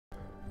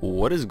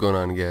What is going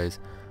on, guys?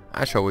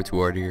 I shall wait to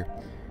Art here,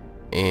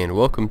 and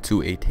welcome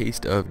to a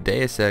taste of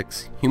Deus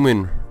Ex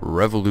Human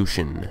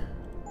Revolution.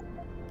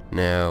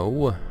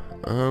 Now,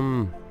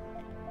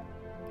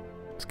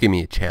 let's give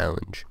me a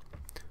challenge.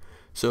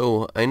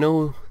 So I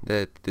know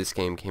that this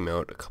game came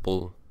out a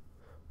couple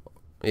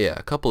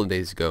of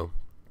days ago,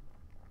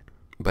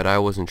 but I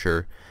wasn't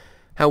sure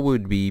how it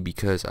would be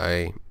because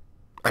I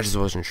just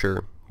wasn't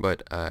sure.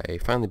 But I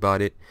finally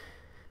bought it,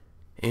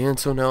 and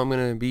so now I'm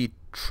gonna be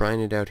trying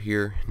it out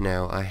here.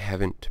 Now I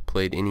haven't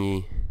played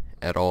any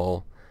at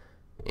all,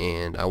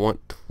 and I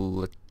want to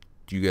let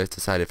you guys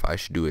decide if I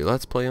should do a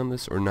let's play on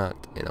this or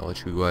not, and I'll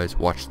let you guys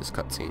watch this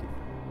cutscene.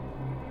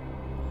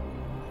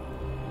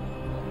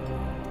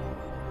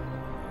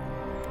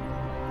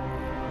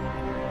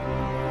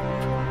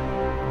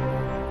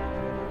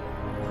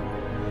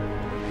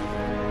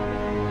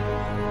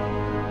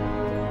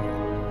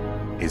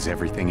 Is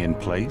everything in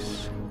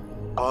place?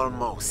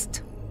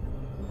 Almost.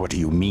 What do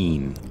you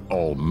mean,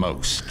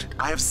 almost?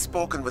 I have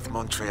spoken with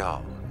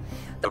Montreal.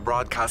 The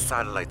broadcast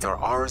satellites are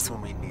ours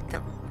when we need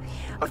them.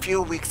 A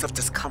few weeks of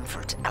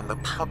discomfort and the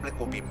public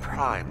will be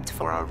primed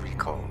for our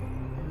recall.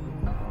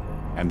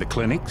 And the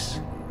clinics?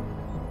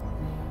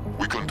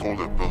 We control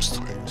their purse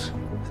strings.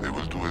 They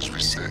will do as we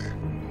say.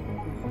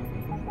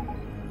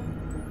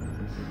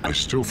 I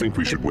still think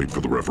we should wait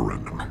for the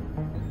referendum.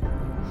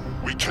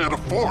 We can't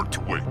afford to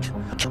wait.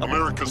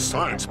 America's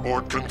Science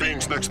Board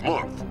convenes next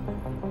month.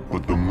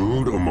 But the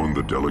mood among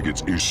the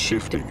delegates is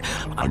shifting.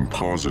 I'm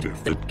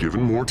positive that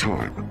given more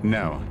time...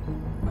 No.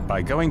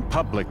 By going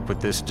public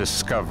with this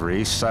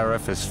discovery,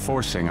 Sarif is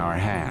forcing our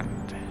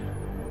hand.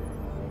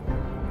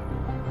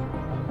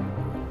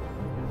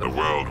 The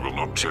world will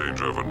not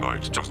change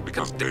overnight just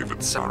because David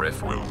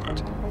Sarif wills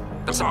it.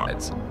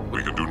 Besides,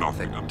 we can do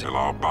nothing until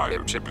our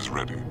biochip is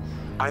ready.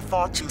 I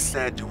thought you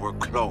said you were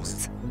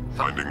close.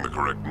 Finding the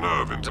correct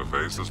nerve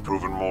interface has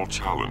proven more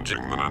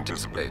challenging than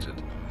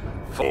anticipated.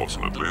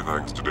 Fortunately,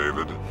 thanks to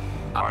David,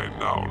 I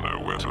now know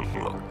where to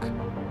look.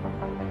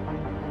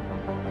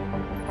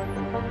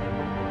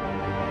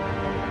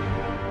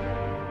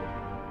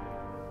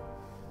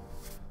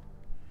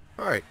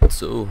 Alright,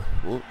 so,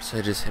 whoops,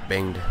 I just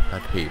banged my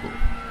table.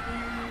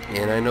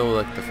 And I know,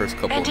 like, the first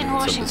couple And of in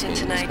minutes Washington of this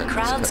game tonight, is kind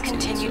crowds of cutscene,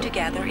 continue so to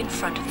gather in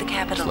front of the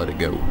Capitol. just let it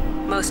go.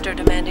 Most are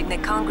demanding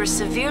that Congress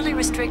severely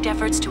restrict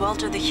efforts to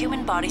alter the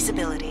human body's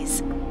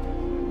abilities.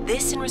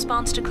 This in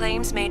response to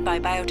claims made by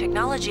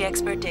biotechnology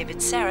expert David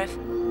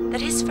Sarif that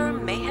his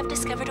firm may have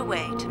discovered a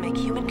way to make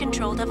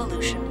human-controlled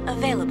evolution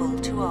available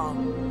to all.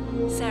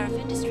 Sarif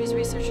Industries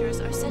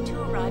researchers are set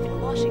to arrive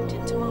in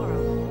Washington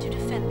tomorrow to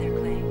defend their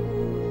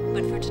claim.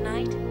 But for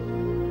tonight,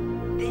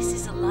 this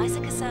is Eliza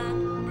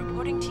Kassan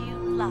reporting to you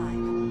live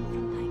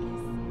from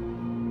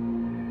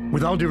Picus.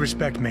 With all due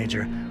respect,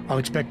 Major, I'll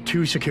expect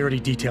 2 security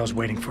details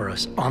waiting for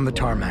us on the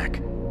tarmac.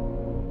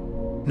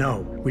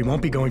 No, we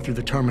won't be going through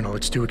the terminal.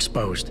 It's too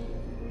exposed.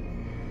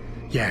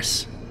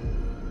 Yes.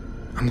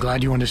 I'm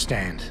glad you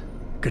understand.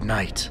 Good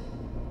night,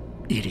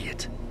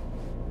 idiot.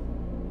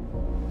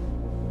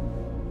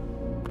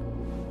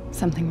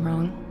 Something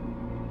wrong?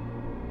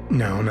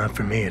 No, not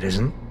for me, it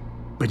isn't.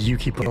 But you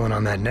keep pulling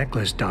on that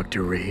necklace,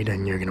 Dr. Reed,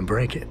 and you're gonna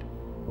break it.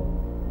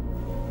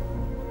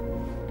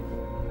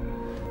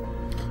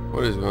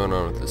 What is going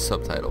on with the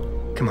subtitle?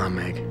 Come on,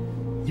 Meg.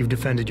 You've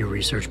defended your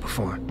research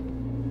before.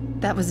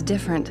 That was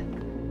different.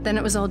 Then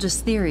it was all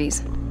just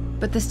theories.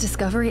 But this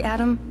discovery,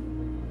 Adam,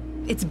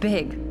 it's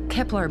big.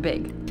 Kepler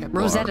big.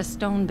 Kepler. Rosetta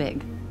Stone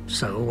big.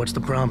 So, what's the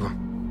problem?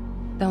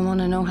 They'll want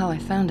to know how I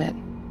found it.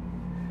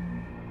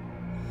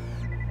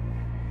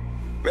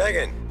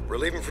 Megan, we're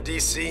leaving for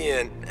DC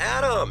and...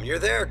 Adam, you're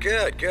there.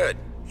 Good, good.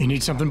 You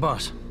need something,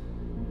 boss?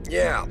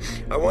 Yeah,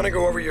 I want to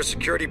go over your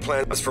security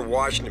plans for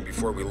Washington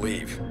before we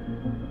leave.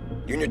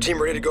 You and your team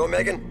ready to go,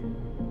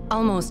 Megan?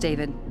 Almost,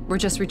 David. We're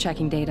just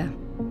rechecking data.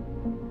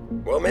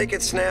 Well, make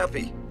it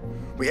snappy.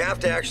 We have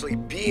to actually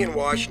be in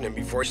Washington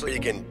before so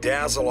you can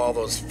dazzle all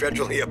those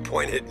federally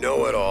appointed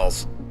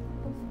know-it-alls.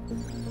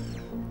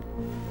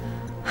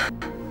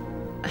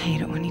 I hate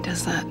it when he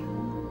does that.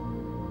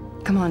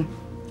 Come on,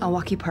 I'll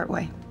walk you part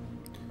way.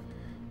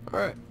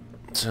 Alright,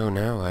 so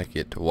now I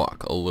get to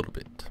walk a little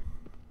bit.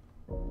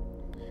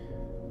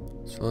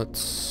 So let's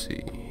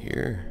see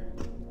here.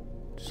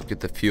 Just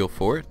get the feel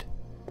for it.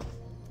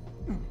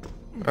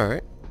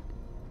 Alright.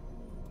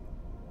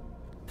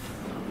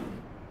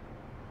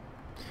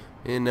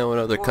 And now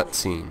another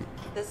cutscene.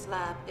 This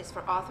lab is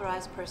for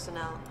authorized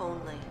personnel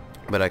only.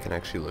 But I can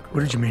actually look.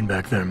 What did you mean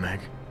back there, Meg?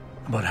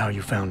 About how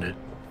you found it?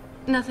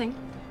 Nothing.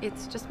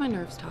 It's just my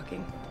nerves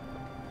talking.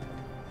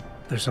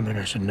 There's something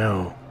I should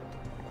know.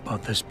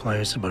 About this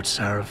place, about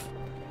Sarif.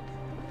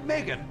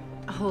 Megan!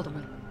 Hold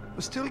on.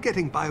 We're still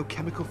getting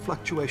biochemical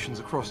fluctuations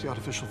across the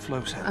artificial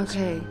flow cells.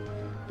 Okay.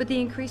 But the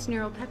increased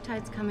neural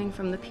peptides coming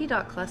from the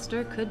PDOT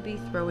cluster could be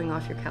throwing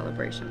off your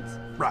calibrations.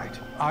 Right.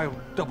 I'll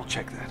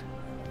double-check that.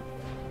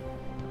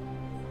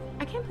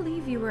 I can't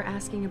believe you were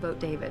asking about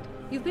David.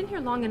 You've been here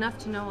long enough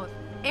to know...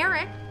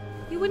 Eric!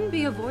 You wouldn't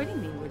be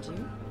avoiding me, would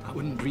you? I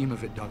wouldn't dream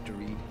of it, Dr.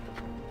 Reed.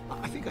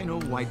 I think I know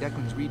why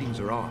Declan's readings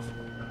are off.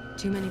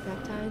 Too many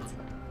peptides?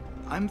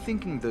 I'm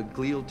thinking the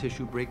glial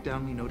tissue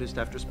breakdown we noticed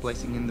after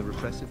splicing in the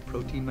repressive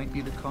protein might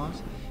be the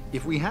cause.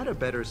 If we had a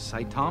better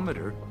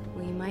cytometer...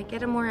 We might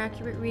get a more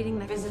accurate reading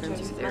that confirms your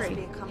Visitors must theory.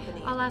 be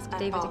accompanied I'll ask at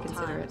David to all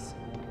consider it. times.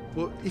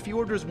 Well, if he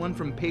orders one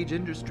from Page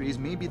Industries,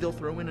 maybe they'll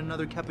throw in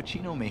another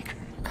cappuccino maker.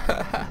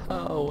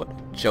 Oh, what a You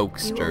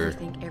jokester.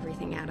 overthink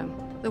everything, Adam.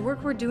 The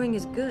work we're doing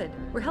is good.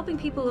 We're helping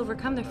people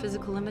overcome their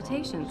physical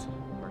limitations.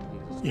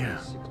 Yeah,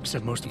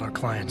 except most of our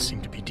clients seem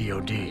to be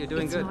DOD. You're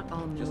doing It's good. not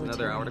all Just another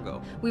military. hour to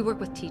go. We work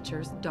with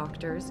teachers,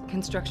 doctors,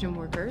 construction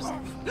workers.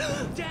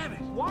 Damn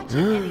it! Watch it,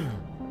 Eddie.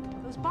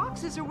 Those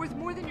boxes are worth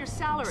more than your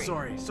salary.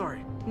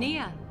 Sorry.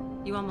 Nia,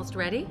 you almost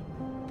ready?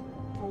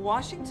 For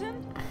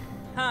Washington?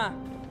 Huh.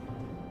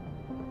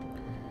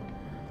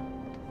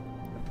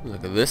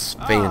 Look at this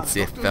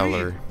fancy Dr.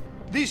 feller. Reed.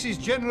 This is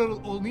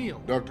General O'Neill.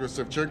 Dr.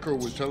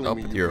 Sevchenko was telling Up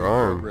me with you your made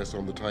arm. progress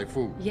on the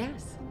Typhoon.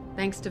 Yes,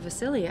 thanks to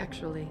Vasily,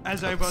 actually.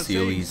 As I was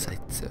Vasily saying,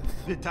 Zaitsev.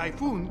 the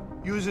Typhoon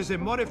uses a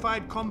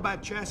modified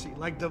combat chassis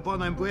like the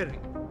one I'm wearing.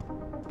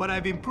 But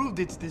I've improved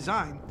its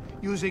design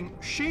using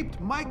shaped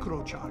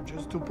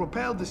microcharges to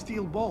propel the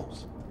steel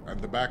balls. And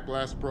the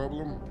backblast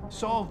problem?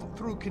 Solved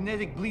through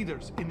kinetic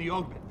bleeders in the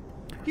augment.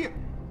 Here,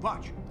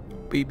 watch.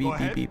 Beep, beep, Go beep,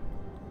 ahead. beep.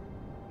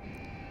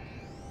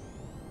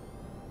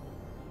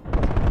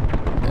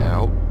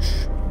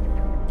 Ouch.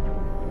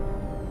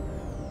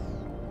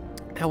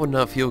 That would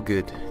not feel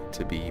good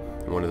to be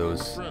one of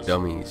those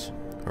dummies,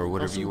 or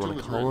whatever you want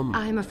to call them.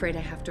 I'm afraid I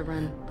have to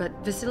run, but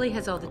Vasily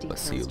has all the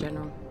details, Vasily.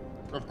 General.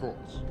 Of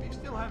course. We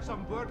still have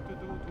some work to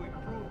do to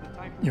improve the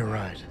Typhoon. You're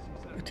right.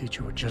 A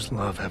teacher would just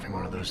love having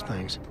one of those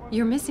things.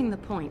 You're missing the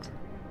point.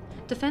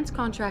 Defense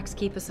contracts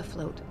keep us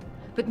afloat,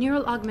 but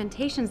neural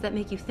augmentations that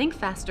make you think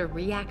faster,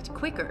 react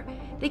quicker,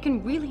 they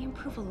can really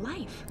improve a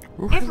life.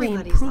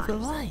 Everybody's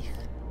lives.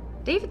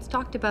 David's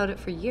talked about it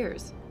for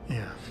years.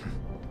 Yeah,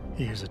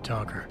 he is a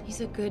talker.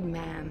 He's a good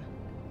man.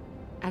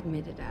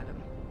 Admit it,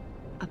 Adam.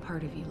 A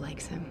part of you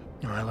likes him.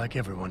 I like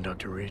everyone,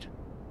 Dr. Reed.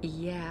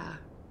 Yeah,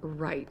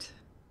 right.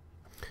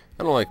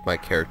 I don't like my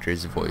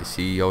character's voice.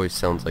 He always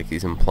sounds like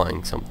he's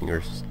implying something,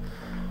 or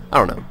I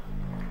don't know.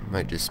 It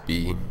might just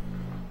be,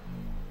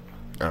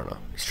 I don't know.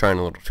 He's trying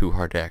a little too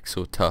hard to act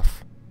so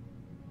tough.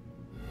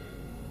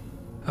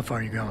 How far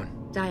are you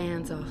going?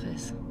 Diane's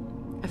office.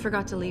 I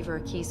forgot to leave her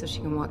a key so she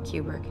can walk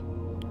Kubrick.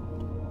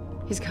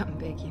 He's gotten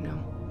big, you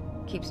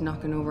know. Keeps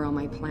knocking over all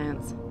my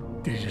plants.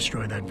 Did you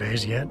destroy that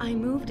vase yet? I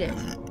moved it.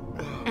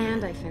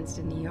 And I fenced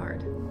in the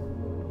yard.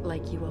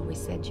 Like you always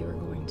said you were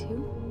going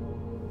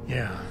to.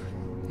 Yeah,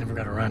 never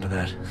got around to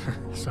that.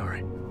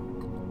 Sorry.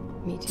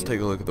 Me Let's too. take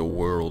a look at the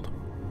world.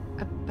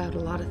 About a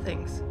lot of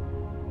things.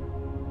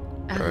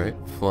 Adam, Alright,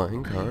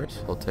 flying cars.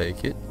 I'll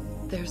take it.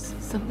 There's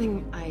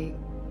something I...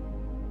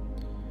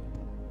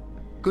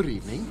 Good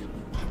evening.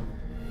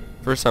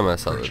 First time I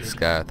saw this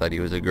guy, I thought he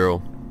was a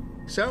girl.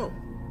 So,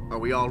 are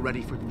we all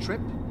ready for the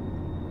trip?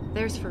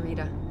 There's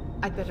Farida.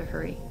 I'd better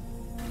hurry.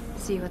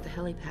 See you at the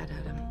helipad,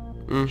 Adam.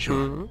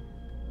 Mm-hmm.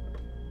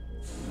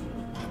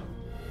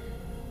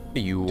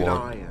 You Did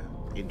want... I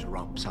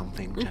interrupt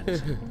something,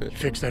 Jensen? You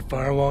fixed that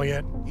firewall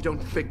yet? You don't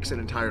fix an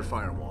entire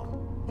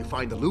firewall. You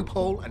find the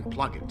loophole and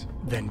plug it.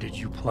 Then did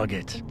you plug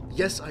it?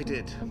 Yes, I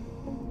did.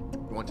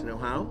 You want to know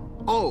how?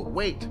 Oh,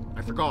 wait,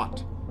 I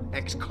forgot.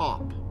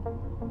 Ex-cop.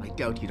 I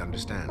doubt you'd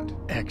understand.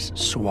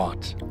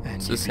 Ex-SWAT. And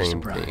It's you'd the be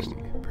same surprised.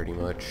 thing, pretty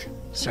much.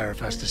 Sarif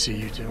has to see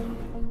you too.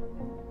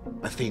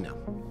 Athena.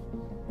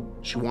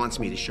 She wants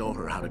me to show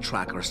her how to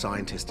track our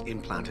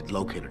scientist-implanted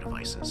locator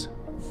devices.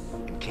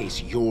 In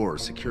case your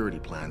security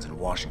plans in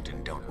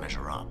Washington don't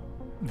measure up.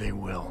 They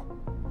will.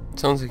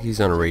 Sounds like he's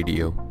on a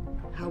radio.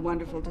 How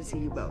wonderful to see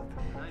you both.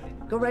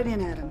 Go right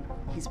in, Adam.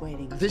 He's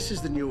waiting. This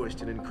is the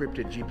newest and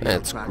encrypted GPO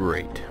That's tracker.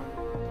 great.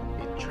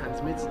 It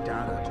transmits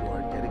data to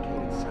our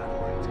dedicated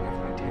satellites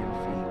every 10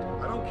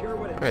 feet. I don't care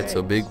what it Alright,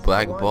 so big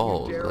black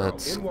balls.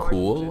 That's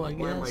cool, I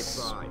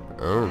guess. I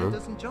don't know.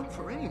 doesn't jump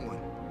for anyone.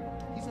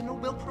 He's a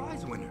Nobel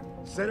Prize winner.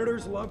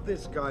 Senators love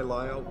this guy,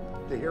 Lyle.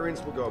 The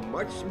hearings will go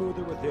much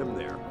smoother with him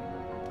there.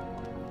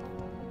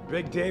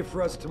 Big day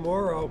for us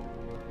tomorrow.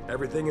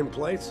 Everything in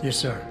place? Yes,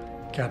 sir.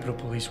 Capitol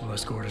Police will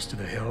escort us to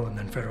the Hill, and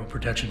then Federal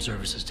Protection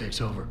Services takes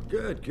over.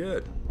 Good,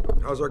 good.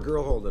 How's our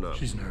girl holding up?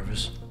 She's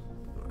nervous.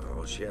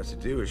 All she has to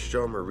do is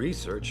show him her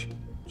research.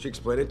 She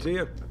explain it to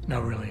you?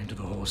 Not really into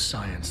the whole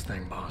science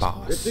thing, boss.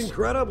 It's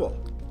incredible.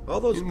 All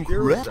those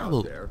purists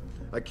out there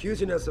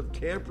accusing us of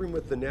tampering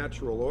with the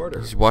natural order.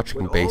 He's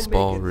watching when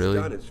baseball, all Megan's really?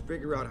 done is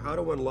figure out how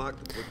to unlock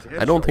the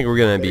potential I don't think we're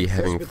gonna that be exists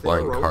having within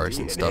flying our own cars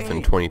and stuff in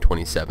DNA.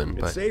 2027, It's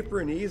but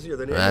safer and easier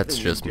than that's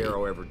anything just me.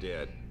 Darrow ever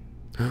did.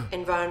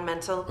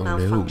 Environmental Oh, no.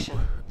 malfunction.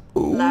 Oh,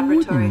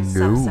 Laboratory no.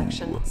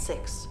 subsection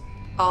 6.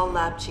 All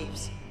lab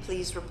chiefs,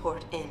 please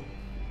report in.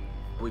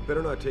 We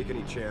better not take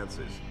any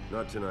chances.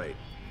 Not tonight.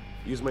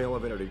 Use my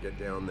elevator to get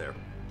down there.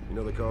 You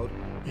know the code?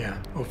 Yeah,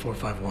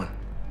 0451.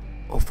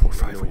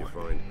 0451. You know what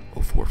you find.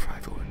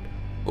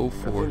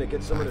 0451. Athena,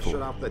 get someone to 0451.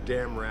 shut off the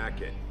damn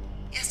racket.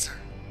 Yes, sir.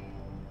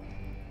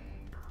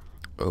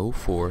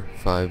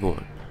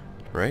 0451.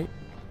 right?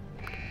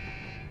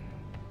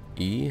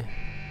 E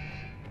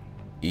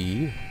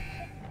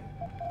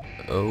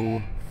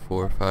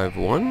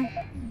 0451.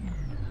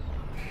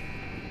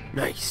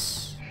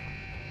 Nice.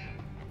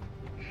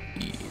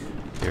 E.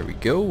 There we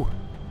go.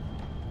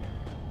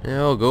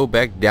 Now I'll go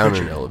back down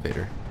in an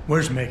elevator.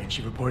 Where's Megan?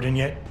 She reported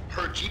yet?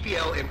 Her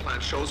GPL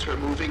implant shows her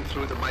moving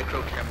through the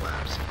microchem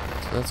labs. So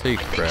that's how you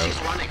crouch. She's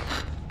running.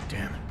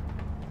 Damn it.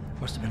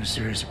 Must have been a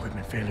serious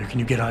equipment failure. Can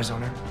you get eyes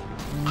on her?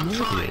 I'm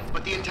trying,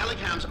 but the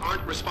intellicams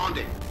aren't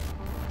responding.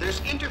 There's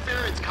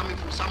interference coming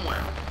from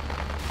somewhere.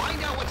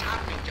 Find out what's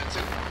happening,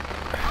 Jensen.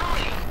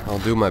 Hurry! I'll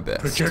do my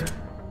best. Richard?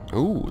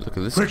 Ooh, look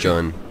at this Richard.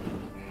 gun.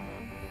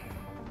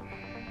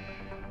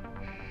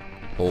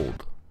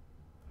 Hold.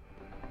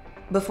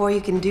 Before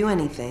you can do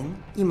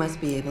anything, you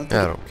must be able to...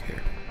 I don't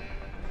care.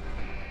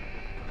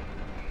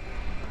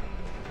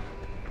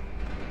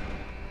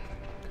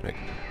 Can I...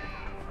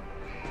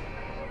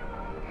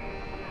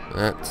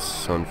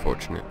 That's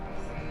unfortunate.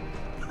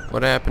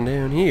 What happened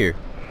down here?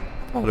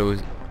 Thought it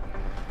was...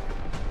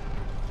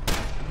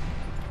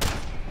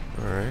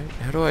 Alright,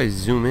 how do I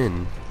zoom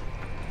in?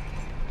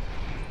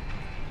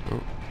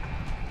 Oh.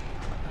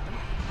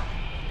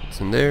 What's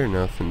in there?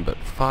 Nothing but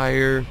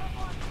fire.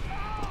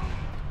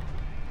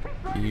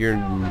 You're...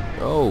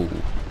 Oh.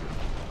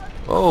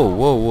 Oh,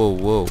 whoa, whoa,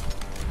 whoa.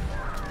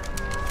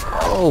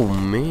 Oh,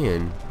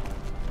 man.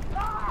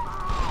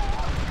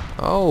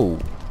 Oh.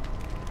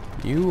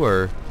 You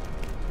are...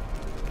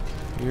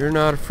 You're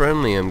not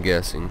friendly, I'm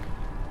guessing.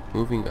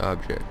 Moving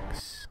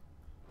objects.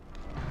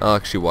 I'll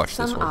actually watch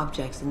this Some one.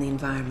 objects in the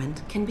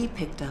environment can be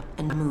picked up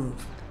and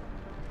moved.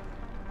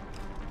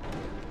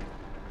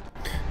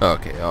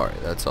 Okay,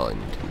 alright, that's all I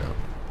need to know.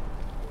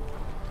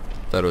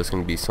 Thought it was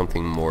going to be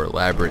something more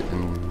elaborate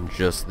than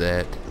just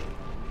that.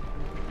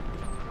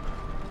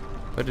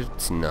 But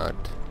it's not.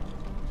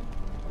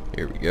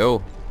 Here we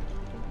go.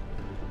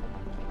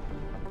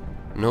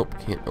 Nope,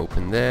 can't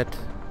open that.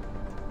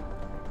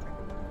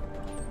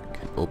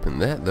 Can open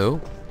that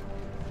though.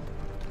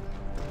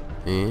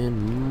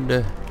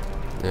 And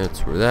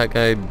that's where that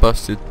guy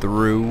busted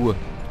through.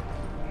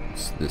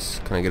 What's this?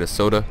 Can I get a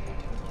soda?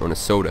 I want a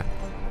soda.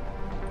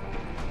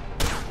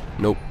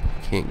 Nope,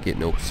 can't get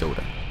no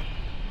soda.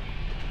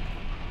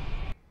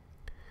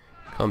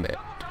 Combat.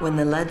 When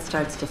the lead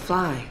starts to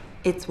fly,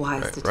 it's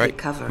wise to take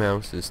cover.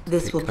 Mouse is to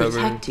This take will cover.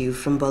 protect you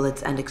from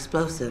bullets and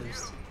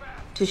explosives.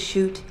 To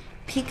shoot,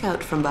 peek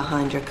out from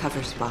behind your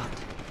cover spot,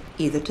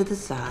 either to the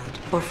side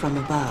or from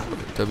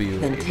above.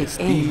 Then take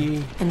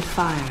aim and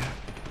fire.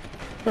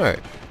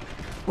 Alright.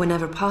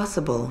 Whenever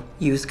possible,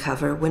 use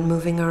cover when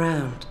moving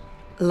around.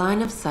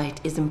 Line of sight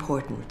is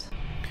important.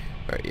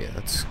 Alright, yeah,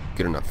 that's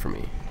good enough for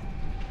me.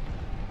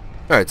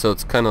 Alright, so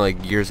it's kind of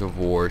like Gears of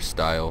War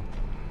style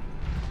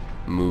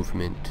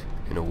movement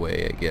in a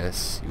way, I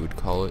guess you would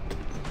call it.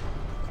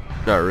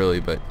 Not really,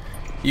 but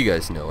you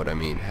guys know what I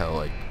mean. How,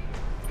 like,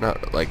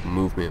 not like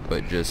movement,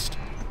 but just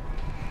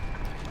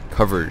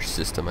coverage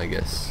system, I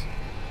guess.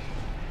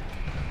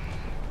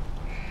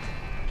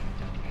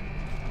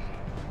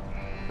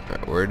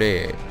 Alright, where are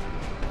they at?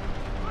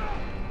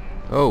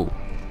 Oh.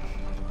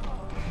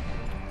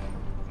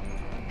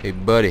 Hey,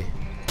 buddy.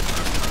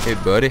 Hey,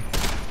 buddy.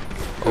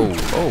 Oh,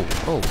 oh,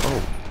 oh,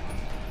 oh.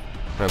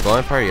 Can I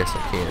blind fire? Yes, I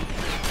can.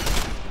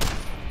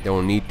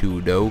 Don't need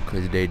to, though,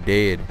 because they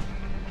dead.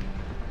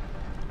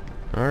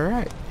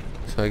 Alright.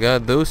 So I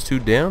got those two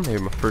down. They're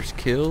my first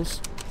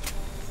kills.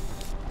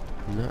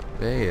 Not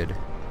bad.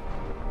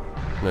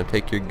 Can I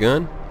take your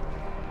gun?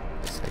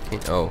 Yes, I can.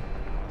 Oh.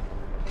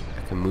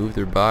 I can move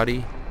their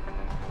body.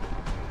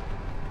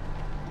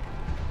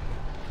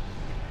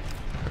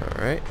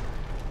 Alright.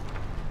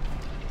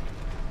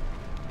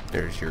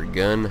 There's your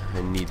gun.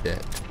 I need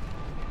that.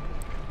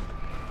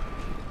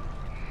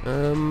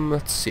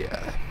 Let's see.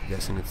 I'm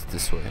guessing it's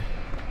this way.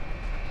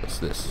 What's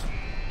this?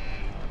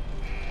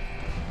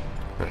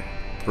 Alright.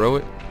 Throw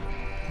it.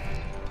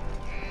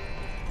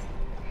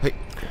 Hey.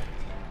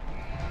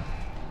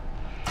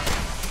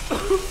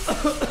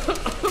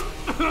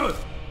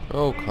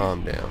 Oh,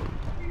 calm down.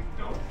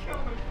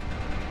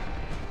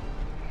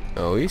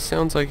 Oh, he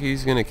sounds like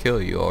he's gonna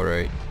kill you,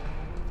 alright.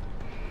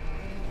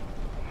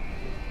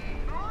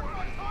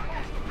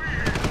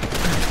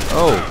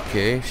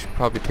 Okay, should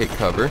probably take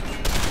cover.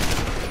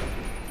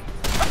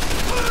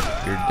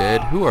 You're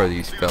dead. Who are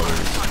these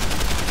fellas?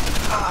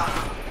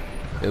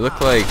 They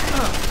look like...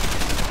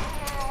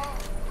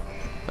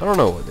 I don't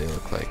know what they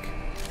look like.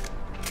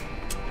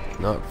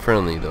 Not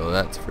friendly though,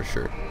 that's for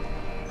sure.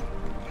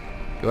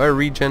 Do I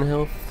regen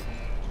health?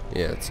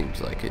 Yeah, it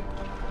seems like it.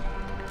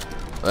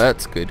 Well,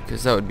 that's good,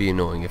 because that would be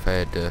annoying if I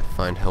had to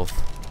find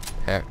health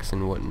hacks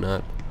and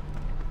whatnot.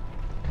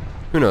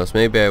 Who knows,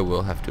 maybe I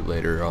will have to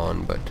later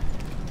on, but...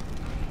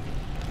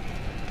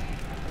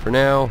 for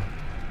now,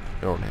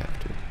 I don't have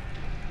to.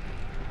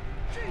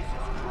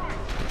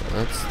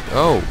 That's...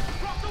 oh!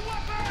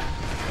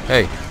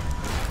 Hey!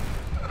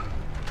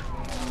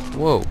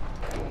 Whoa!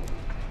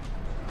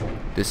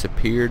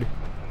 Disappeared.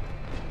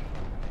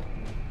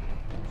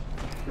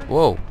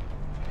 Whoa!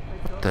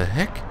 What the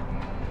heck?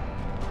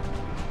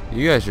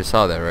 You guys just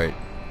saw that, right?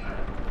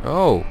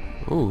 Oh.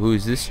 Ooh,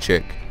 who's this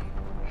chick?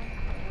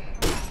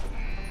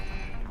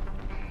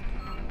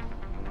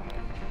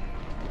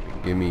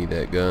 Give me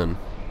that gun.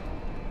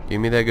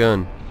 Give me that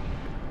gun.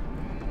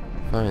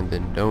 Fine,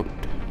 then don't.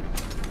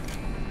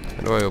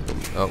 How do I open?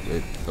 Oh,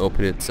 it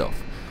opened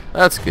itself.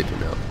 That's good to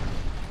know.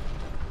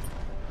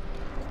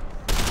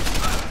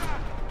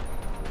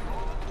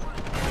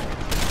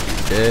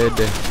 Dead.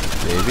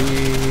 Maybe.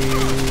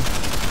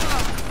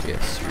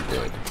 Yes, you're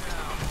dead.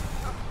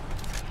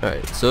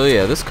 Alright, so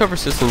yeah, this cover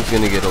system's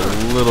gonna get a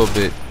little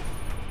bit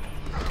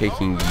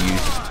taking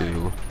used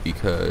to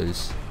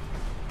because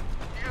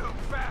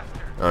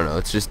I don't know,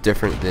 it's just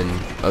different than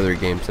other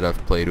games that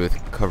I've played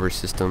with cover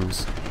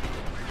systems,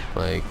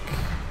 like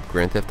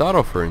Grand Theft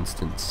Auto, for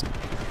instance.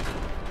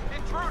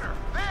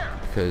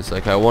 Because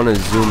like I want to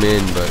zoom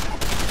in, but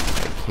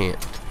I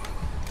can't,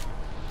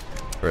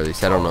 or at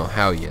least I don't know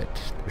how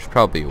yet. There's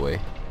probably a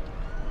way.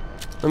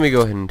 Let me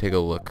go ahead and take a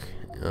look.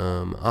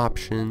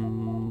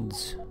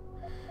 Options,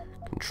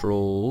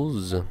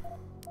 controls,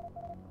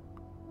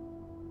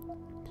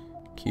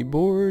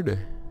 keyboard.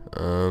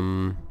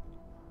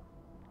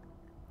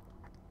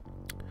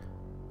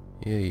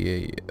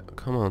 Yeah.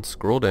 Come on,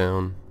 scroll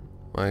down.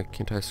 Why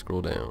can't I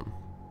scroll down?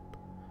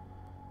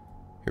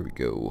 Here we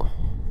go.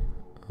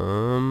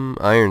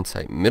 Iron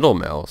sight, middle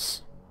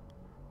mouse.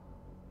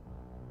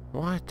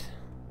 What?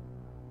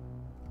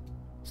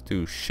 Let's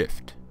do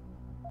shift.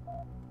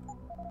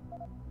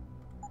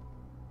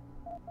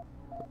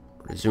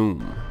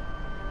 Resume.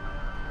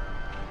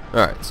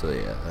 Alright, so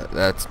yeah,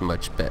 that's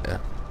much better.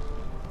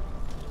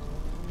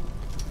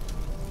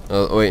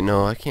 Oh wait,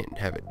 no, I can't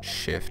have it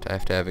shift. I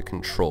have to have it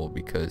control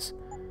because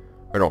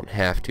I don't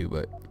have to,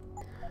 but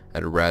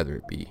I'd rather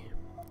it be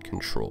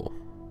control.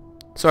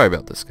 Sorry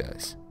about this,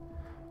 guys.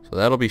 So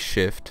that'll be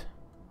shift.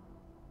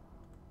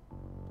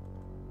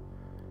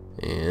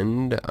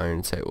 And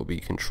iron sight will be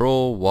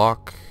control,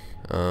 walk.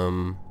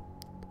 We'll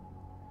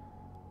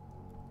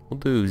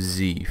do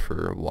Z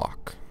for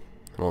walk.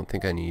 I don't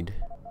think I need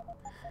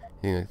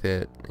anything like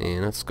that.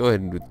 And let's go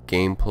ahead with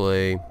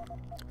gameplay,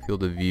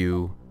 field of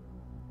view.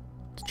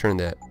 Let's turn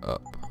that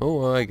up.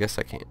 Oh, well, I guess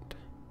I can't.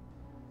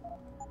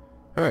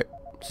 Alright,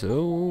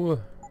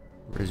 so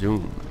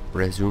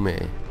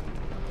resume.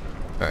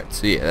 Alright,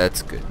 so yeah,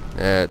 that's good.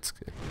 That's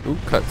good. Ooh,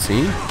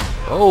 cutscene.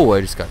 Oh,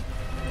 I just got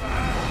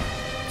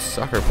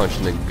sucker punched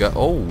in the gut.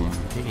 Oh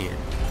man.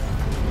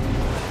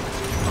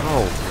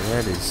 Oh,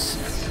 that is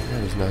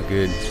not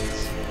good.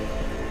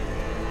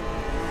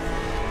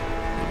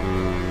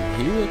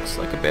 He looks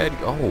like a bad.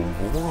 Oh,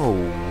 whoa.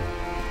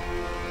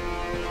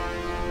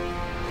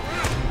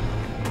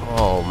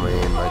 Oh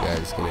man, my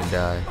guy's gonna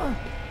die.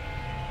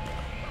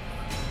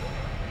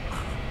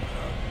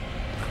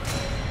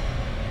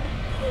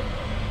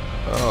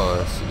 Oh,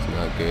 this is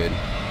not good.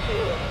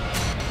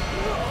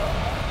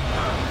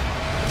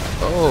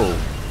 Oh,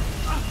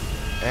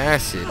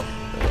 acid.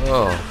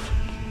 Oh.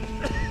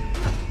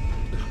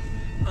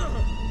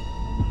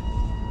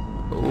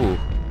 Oh.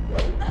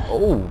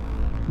 Oh.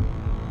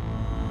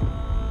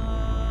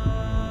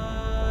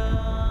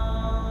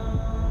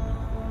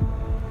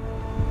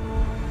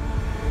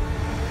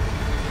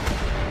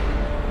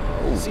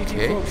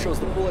 CT probe shows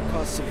the bullet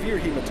caused severe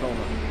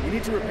hematoma. We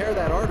need to repair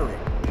that artery.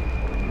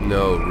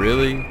 No,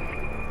 really?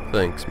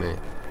 Thanks, man.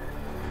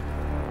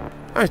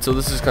 Alright, so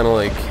this is kind of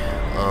like,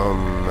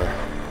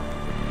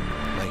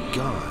 My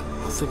God,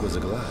 how thick was the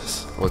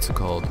glass? What's it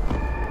called?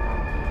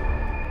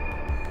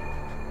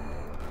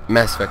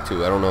 Mass Effect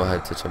 2. I don't know how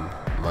to touch a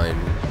mind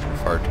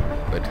fart,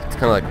 but it's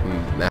kind of like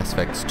Mass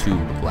Effect 2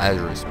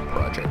 Lazarus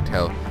Project.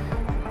 How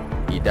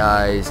he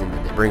dies and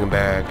then they bring him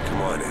back.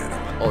 Come on,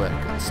 Adam. All that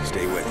good stuff.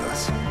 Stay with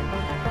us.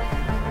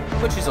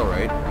 But she's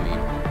alright. I mean,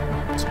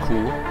 it's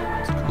cool.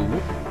 It's cool.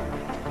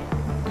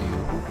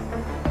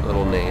 A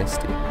little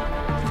nasty.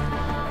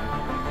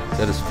 Is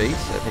that his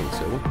face? I think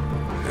so.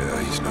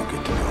 Yeah, he's no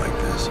good to me like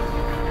this.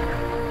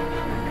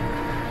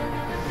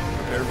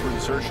 Prepare for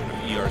insertion of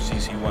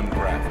ERCC-1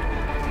 craft.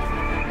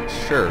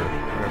 Sure,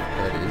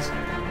 whatever that is. I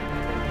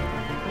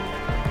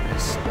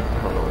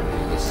don't know what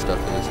any of this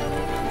stuff is.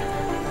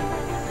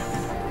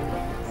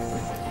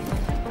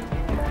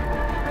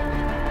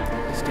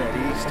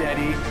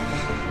 Steady.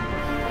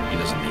 He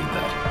doesn't need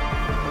that.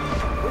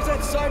 Where's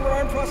that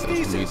sidearm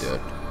prosthesis? Doesn't need that.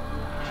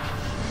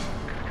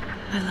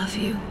 I love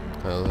you.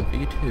 I love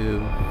you too.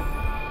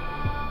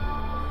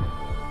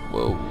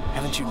 Whoa.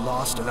 Haven't you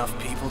lost enough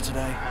people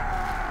today?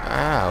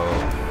 Ow.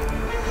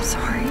 I'm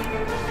sorry.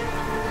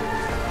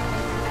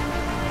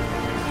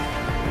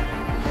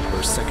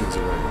 We're seconds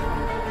away.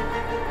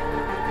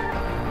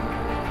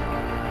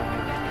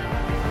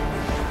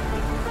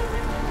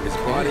 His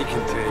body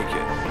can take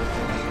it.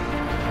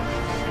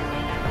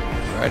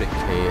 Right, it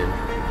can.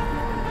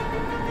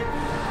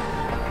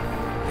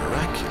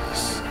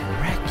 Miraculous.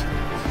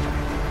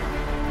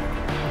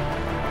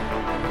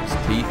 His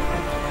teeth.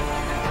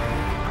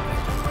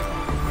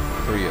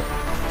 Hurry up.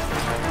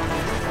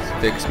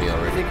 Fix me I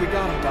already. think we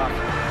got him, Doc.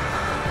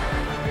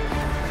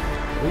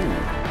 Ooh.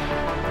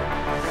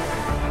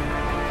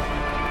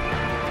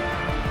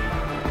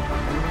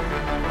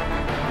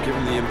 Give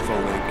him the info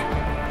link.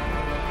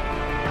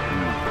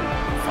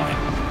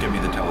 Fine. Give me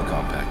the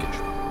telecom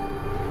package.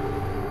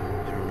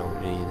 I don't know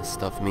what any of this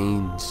stuff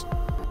means.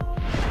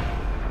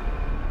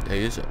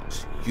 Deus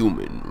Ex,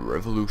 human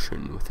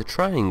revolution with a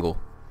triangle.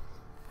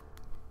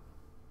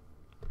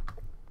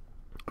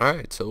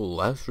 Alright, so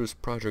Lazarus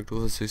Project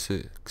was a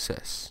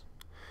success.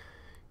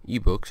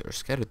 Ebooks are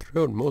scattered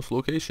throughout most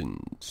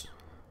locations.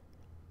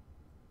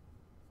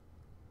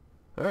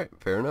 Alright,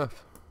 fair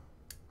enough.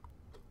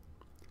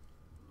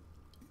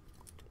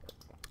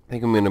 I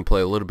think I'm going to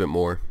play a little bit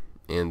more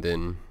and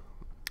then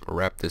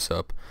wrap this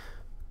up.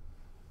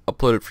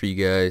 Upload it for you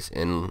guys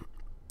and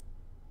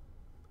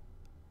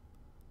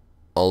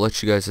I'll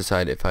let you guys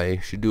decide if I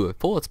should do a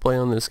full let's play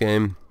on this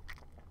game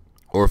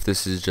or if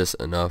this is just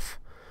enough.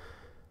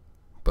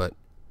 But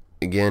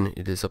again,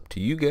 it is up to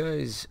you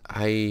guys.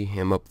 I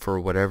am up for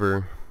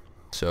whatever,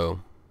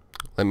 so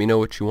let me know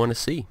what you want to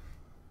see.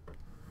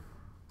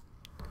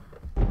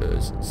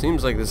 Because it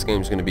seems like this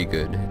game's going to be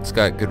good. It's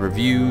got good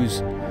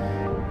reviews,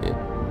 it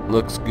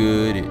looks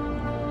good,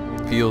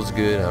 it feels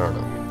good, I don't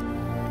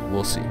know.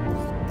 We'll see.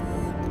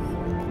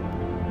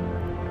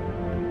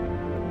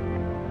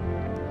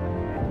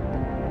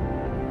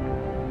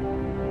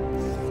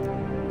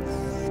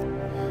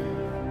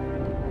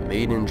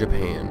 Made in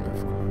Japan.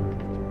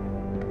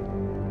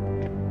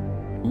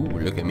 Ooh,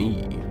 look at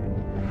me.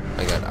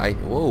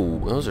 Whoa,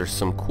 those are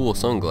some cool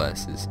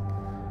sunglasses.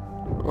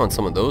 I want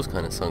some of those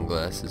kind of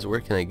sunglasses.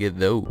 Where can I get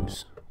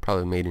those?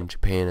 Probably made in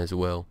Japan as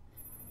well.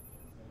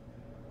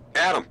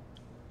 Adam,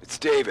 it's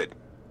David.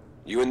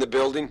 You in the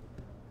building?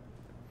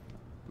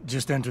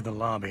 Just entered the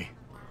lobby.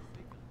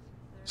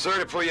 Sorry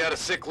to pull you out of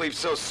sick leave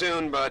so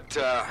soon, but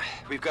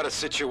we've got a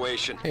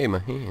situation. Hey, my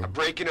hand. A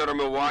break-in at our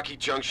Milwaukee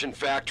Junction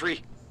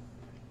factory.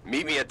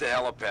 Meet me at the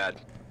helipad.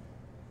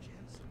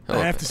 I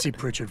have to see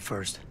Pritchard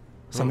first.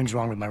 Something's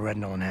wrong with my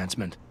retinal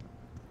enhancement.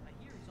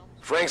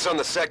 Frank's on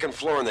the second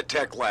floor in the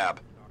tech lab.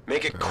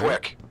 Make it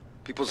quick.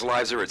 People's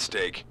lives are at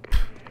stake.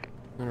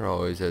 They're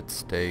always at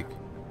stake.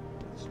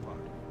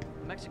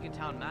 The Mexican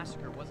town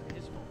massacre wasn't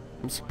his fault.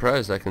 I'm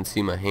surprised I can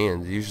see my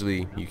hands.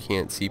 Usually you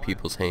can't see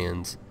people's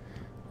hands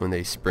when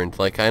they sprint.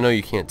 Like, I know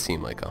you can't see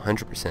them like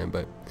 100%,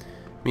 but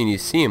I mean, you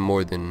see them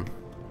more than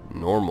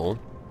normal.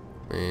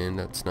 And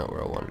that's not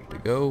where I wanted to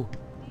go.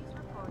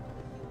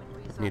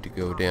 I need to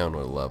go down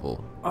a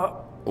level.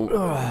 Oh,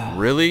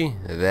 really?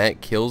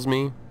 That kills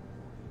me?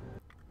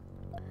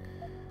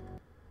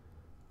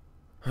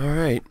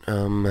 Alright,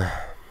 I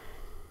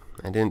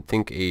didn't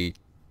think a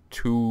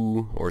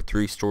 2 or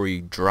 3 story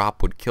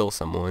drop would kill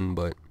someone,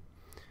 but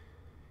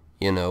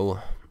you know,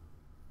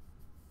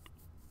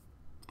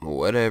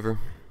 whatever.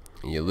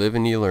 You live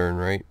and you learn,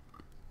 right?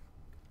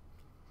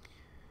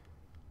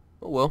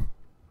 Oh well.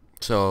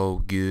 It's all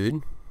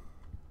good.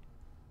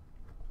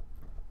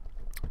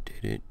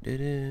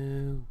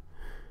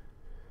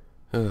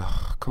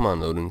 Ugh, come on,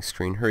 loading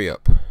screen, hurry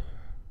up.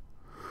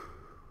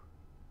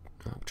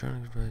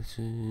 Electronic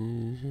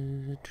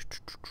devices.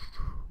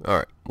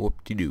 Alright,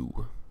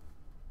 whoop-de-doo.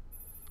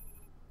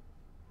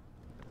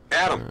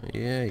 Adam,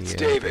 it's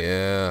David.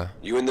 Yeah.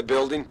 You in the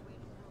building?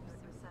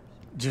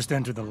 Just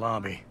entered the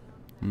lobby.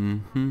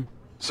 Mm-hmm.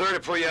 Sorry to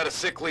pull you out of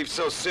sick leave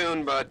so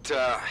soon, but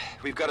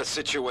we've got a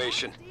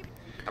situation.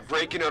 A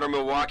break-in at our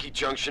Milwaukee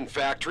Junction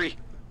factory.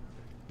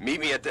 Meet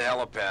me at the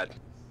helipad.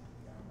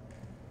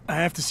 I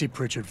have to see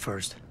Pritchard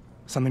first.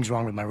 Something's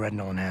wrong with my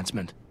retinal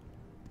enhancement.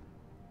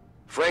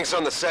 Frank's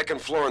on the second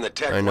floor in the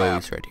tech lab. I know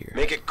he's right here.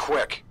 Make it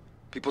quick.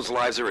 People's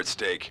lives are at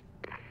stake.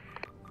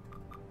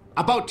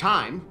 About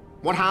time.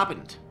 What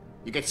happened?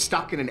 You get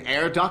stuck in an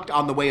air duct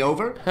on the way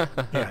over?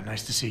 Yeah,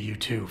 nice to see you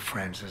too,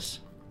 Francis.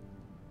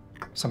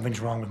 Something's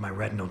wrong with my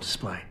retinal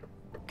display.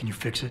 Can you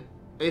fix it?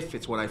 If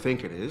it's what I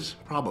think it is,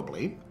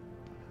 probably.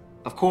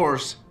 Of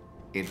course,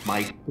 it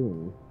might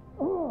be.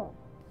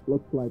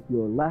 Looks like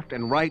your left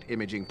and right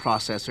imaging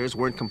processors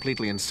weren't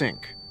completely in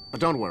sync. But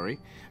don't worry,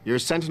 your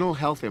Sentinel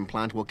health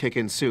implant will kick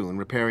in soon,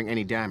 repairing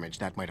any damage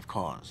that might have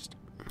caused.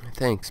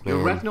 Thanks, man.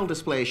 Your retinal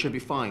display should be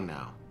fine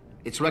now.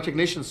 Its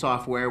recognition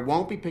software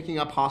won't be picking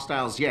up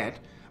hostiles yet,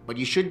 but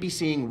you should be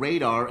seeing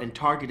radar and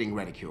targeting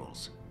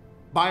reticules.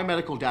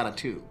 Biomedical data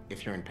too,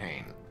 if you're in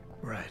pain.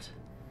 Right.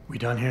 We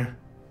done here?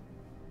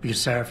 Because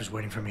Sarif is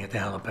waiting for me at the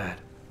helipad.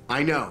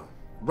 I know.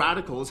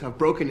 Radicals have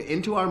broken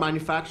into our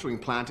manufacturing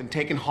plant and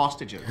taken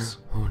hostages.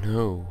 Oh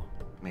no.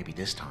 Maybe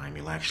this time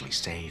you'll actually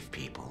save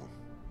people.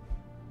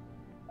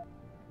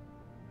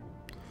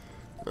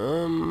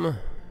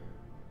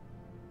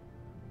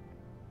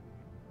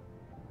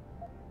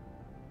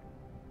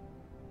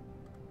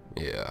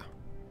 Yeah.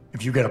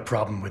 If you got a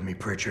problem with me,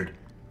 Pritchard,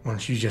 why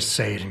don't you just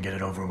say it and get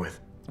it over with?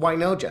 Why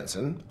no,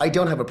 Jensen. I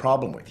don't have a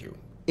problem with you.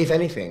 If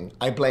anything,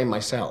 I blame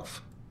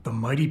myself. The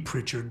mighty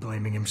Pritchard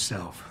blaming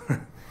himself.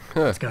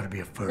 It's got to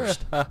be a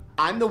first.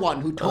 I'm the one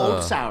who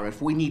told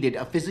Sarif we needed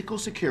a physical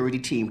security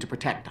team to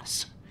protect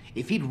us.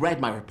 If he'd read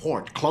my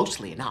report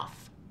closely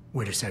enough.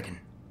 Wait a second.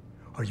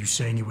 Are you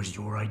saying it was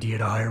your idea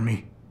to hire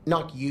me?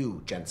 Not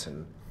you,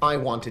 Jensen. I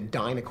wanted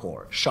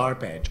Dynacore,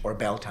 Sharp Edge, or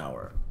Bell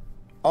Tower.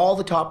 All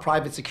the top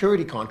private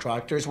security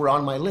contractors were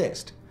on my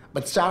list,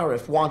 but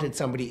Sarif wanted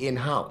somebody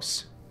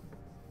in-house.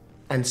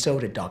 And so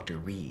did Dr.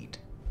 Reed.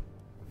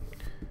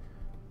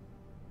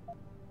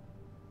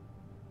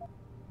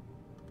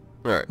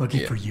 Alright,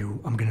 Lucky for you,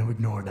 I'm gonna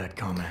ignore that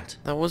comment.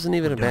 That wasn't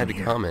even a bad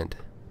here. comment.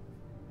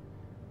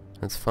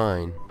 That's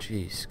fine.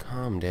 Jeez,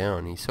 calm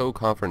down. He's so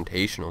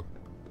confrontational.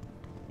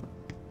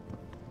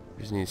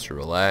 He just needs to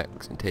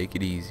relax and take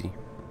it easy.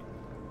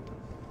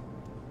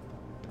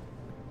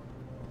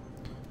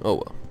 Oh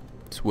well,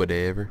 it's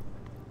whatever.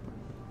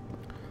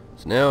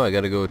 So now I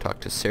gotta go talk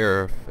to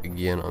Sarah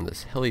again on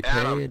this helipad.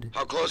 Adam,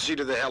 how close are you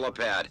to the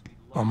helipad?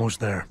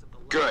 Almost there.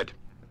 Good.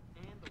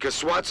 Because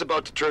SWAT's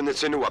about to turn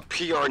this into a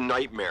PR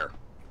nightmare.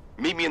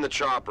 Meet me in the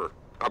chopper.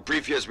 I'll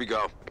brief you as we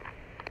go.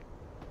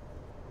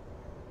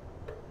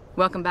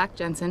 Welcome back,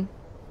 Jensen.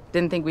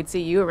 Didn't think we'd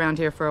see you around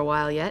here for a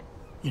while yet.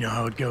 You know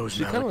how it goes,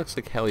 She kind of looks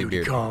like Halle Duty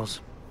Berry.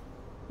 calls.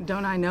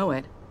 Don't I know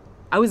it?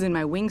 I was in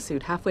my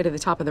wingsuit halfway to the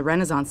top of the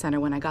Renaissance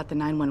Center when I got the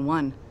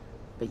 911.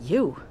 But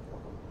you...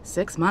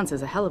 6 months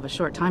is a hell of a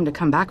short time to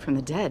come back from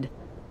the dead.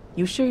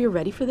 You sure you're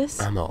ready for this?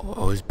 I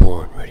was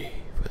born ready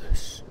for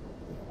this.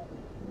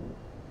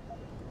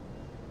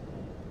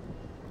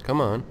 Come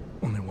on.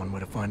 Only one way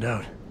to find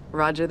out.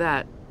 Roger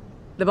that.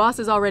 The boss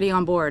is already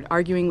on board,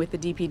 arguing with the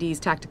DPD's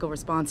tactical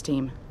response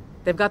team.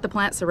 They've got the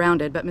plant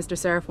surrounded, but Mr.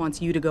 Sarif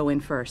wants you to go in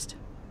first.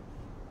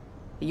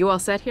 Are you all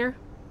set here?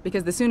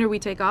 Because the sooner we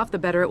take off, the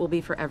better it will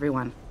be for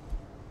everyone.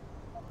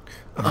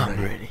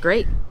 I'm ready.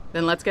 Great.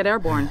 Then let's get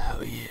airborne.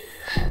 Oh yeah.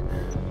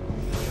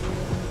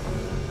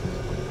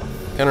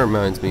 Kind of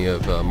reminds me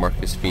of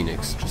Marcus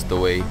Phoenix, just the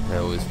way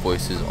how his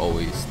voice is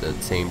always that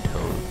same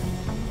tone.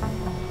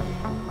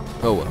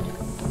 Oh well.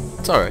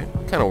 It's alright.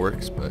 Kind of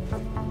works, but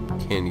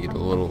can get a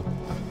little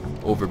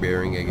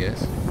overbearing, I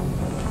guess.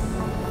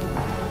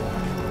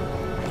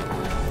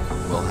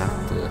 We'll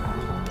have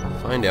to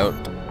find out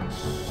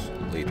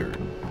later.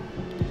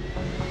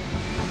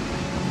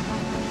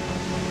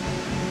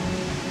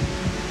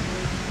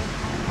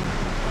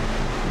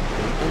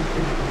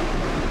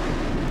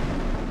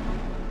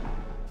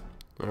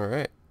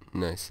 Alright,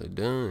 nicely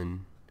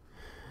done.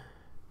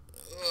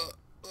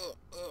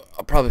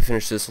 I'll probably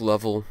finish this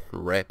level,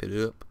 wrap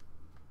it up,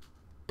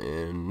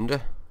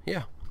 and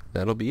yeah,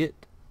 that'll be it.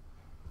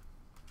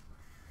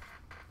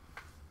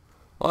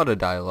 A lot of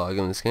dialogue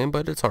in this game,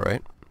 but it's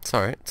alright. It's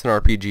alright. It's an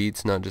RPG,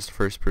 it's not just a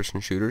first-person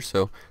shooter,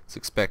 so it's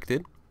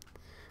expected.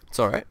 It's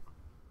alright.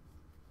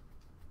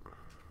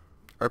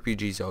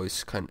 RPGs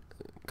always kind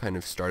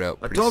of start out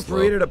pretty slow. I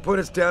told Farida to put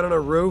us down on a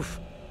roof.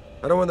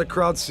 I don't want the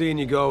crowd seeing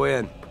you go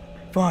in.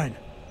 Fine.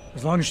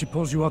 As long as she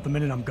pulls you out the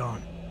minute I'm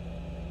gone.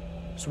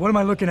 So what am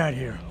I looking at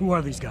here? Who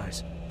are these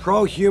guys?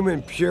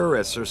 Pro-human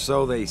purists, or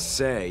so they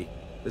say.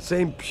 The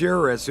same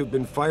purists who've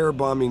been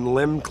firebombing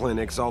limb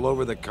clinics all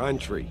over the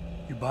country.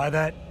 You buy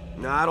that?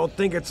 Nah, I don't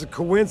think it's a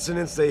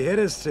coincidence they hit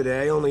us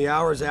today, only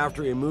hours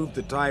after we moved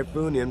the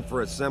Typhoon in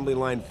for assembly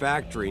line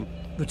factory.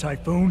 The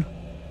Typhoon?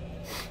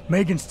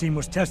 Megan's team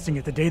was testing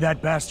it the day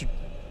that bastard...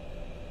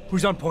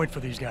 Who's on point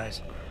for these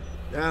guys?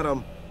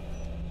 Adam.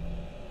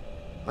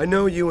 I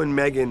know you and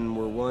Megan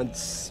were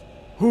once...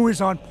 Who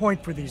is on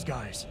point for these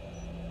guys?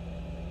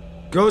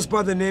 Goes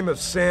by the name of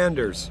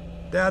Sanders.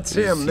 That's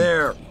him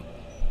there.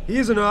 He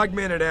isn't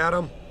augmented,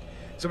 Adam.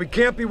 So he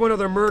can't be one of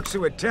the mercs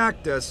who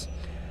attacked us.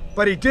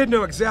 But he did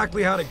know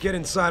exactly how to get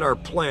inside our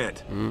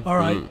plant.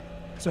 Alright.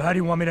 So how do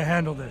you want me to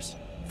handle this?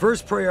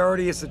 First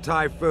priority is the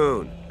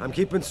Typhoon. I'm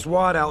keeping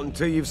SWAT out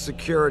until you've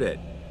secured it.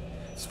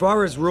 As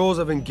far as rules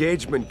of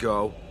engagement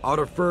go, I'll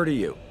defer to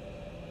you.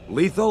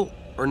 Lethal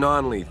or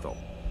non-lethal?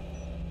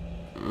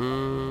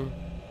 I'm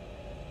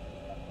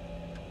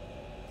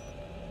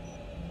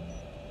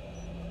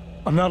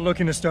not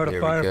looking to start a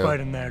firefight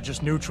in there,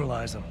 just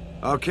neutralize them.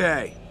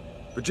 Okay.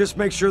 But just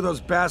make sure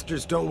those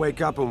bastards don't wake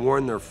up and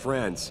warn their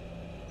friends.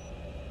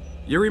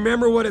 You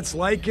remember what it's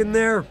like in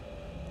there?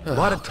 A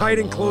lot of tight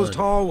enclosed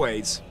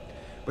hallways.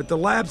 But the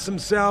labs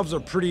themselves are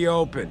pretty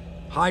open.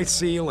 High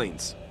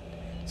ceilings.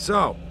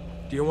 So,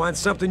 do you want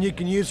something you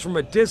can use from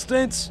a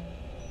distance?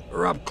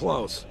 Or up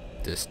close?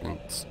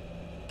 Distance.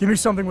 Give me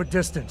something with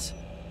distance.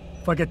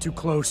 If I get too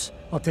close,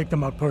 I'll take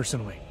them out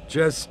personally.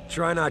 Just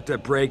try not to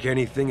break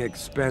anything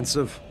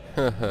expensive.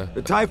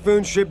 The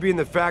Typhoon should be in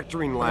the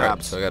factoring labs.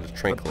 Right, so I got a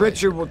tranquilizer.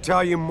 Pritchard will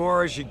tell you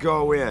more as you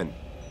go in.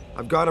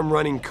 I've got him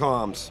running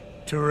comms.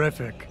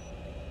 Terrific.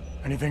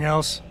 Anything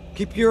else?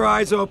 Keep your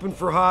eyes open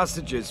for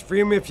hostages. Free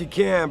them if you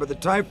can, but the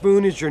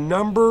Typhoon is your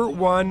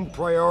 #1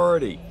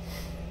 priority.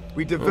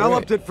 We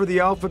developed it for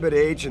the Alphabet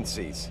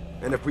agencies,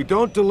 and if we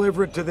don't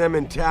deliver it to them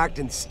intact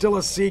and still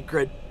a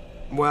secret,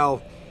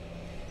 well,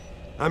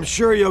 I'm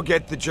sure you'll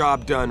get the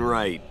job done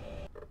right.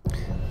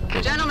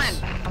 Gentlemen,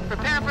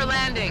 prepare for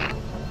landing.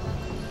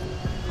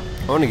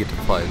 I want to get to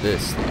fly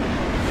this thing.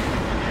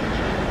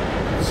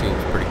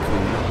 Seems pretty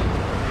cool.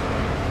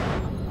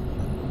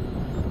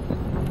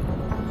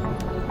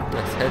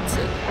 Nice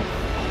headset.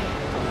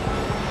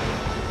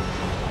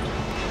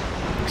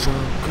 So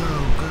go.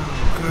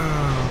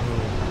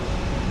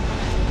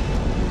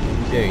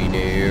 There you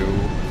know.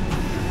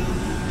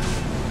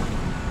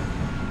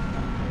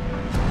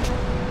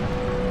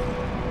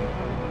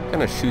 What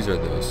kind of shoes are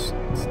those?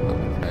 It's not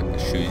the type of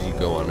shoes you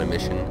go on a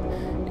mission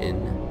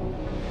in.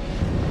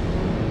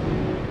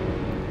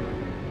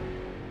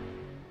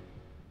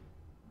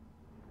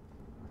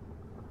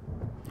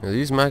 Are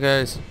these my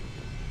guys?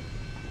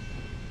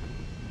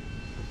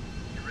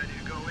 You ready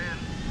to go in?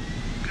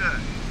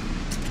 Good.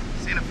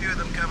 Seen a few of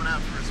them coming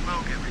out for a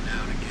smoke every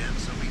now and again,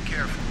 so be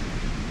careful.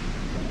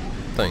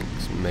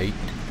 Thanks, mate.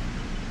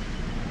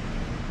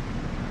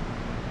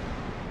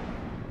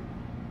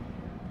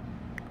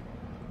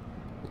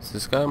 Is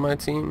this guy on my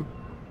team?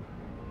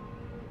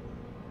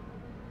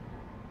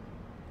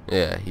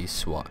 Yeah, he's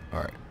SWAT.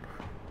 Alright.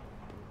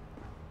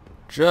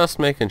 Just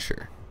making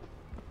sure.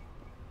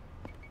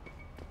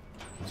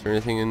 Is there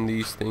anything in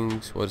these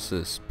things? What's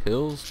this?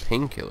 Pills?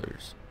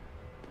 Painkillers?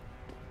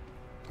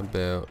 What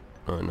about...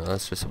 Oh no,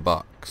 that's just a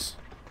box.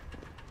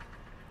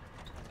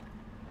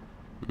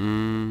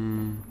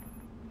 Jensen,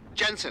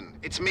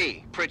 it's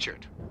me,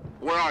 Pritchard.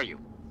 Where are you?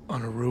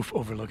 On a roof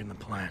overlooking the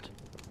plant.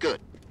 Good.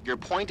 Your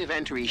point of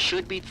entry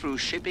should be through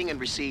shipping and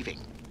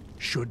receiving.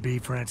 Should be,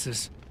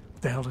 Francis?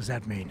 What the hell does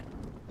that mean?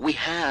 We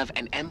have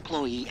an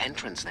employee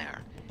entrance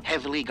there.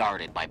 Heavily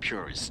guarded by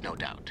purists, no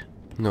doubt.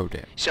 No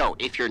doubt. So,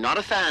 if you're not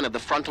a fan of the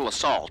frontal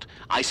assault,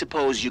 I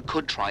suppose you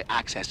could try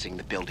accessing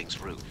the building's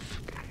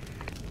roof.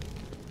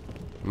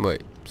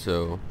 Wait,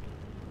 so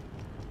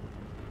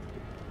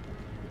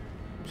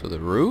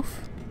the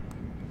roof?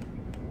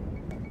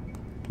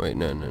 Wait,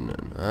 no.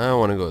 I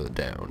want to go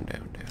down.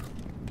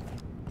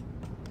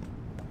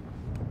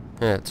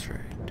 That's right.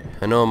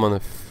 I know I'm on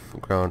the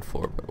ground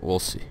floor, but we'll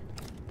see.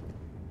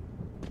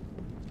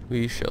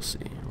 We shall see.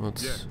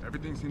 Let's... Yeah,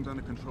 everything seems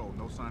under control.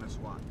 No sign of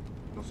SWAT.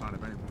 No sign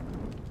of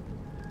anything.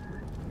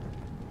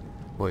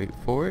 Wait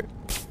for it.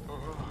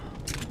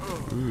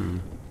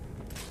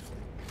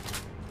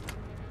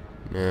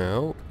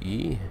 Now,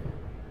 E.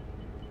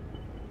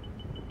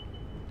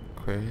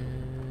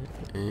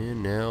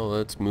 And now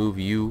let's move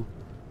you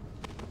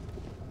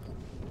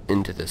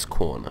into this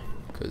corner,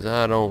 because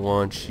I don't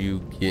want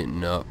you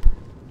getting up.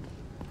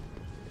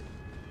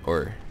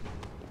 Or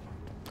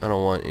I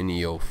don't want any of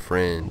your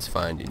friends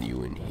finding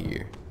you in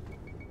here.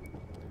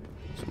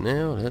 So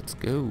now let's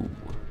go.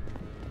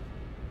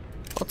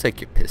 I'll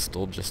take your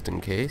pistol just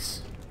in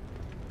case.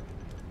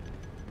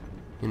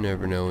 You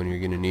never know when you're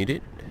gonna need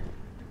it.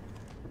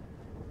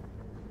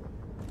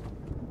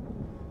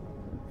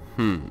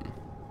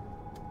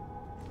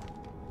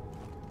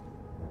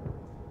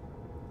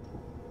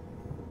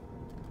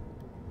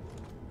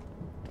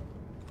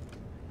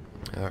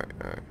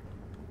 Alright.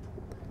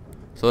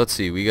 So let's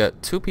see, we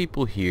got 2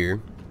 people here,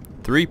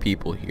 3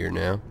 people here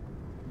now.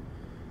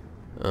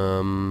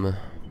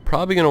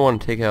 Probably gonna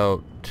want to take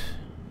out...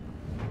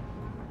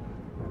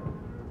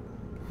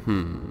 Who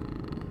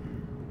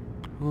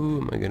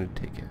am I gonna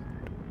take out?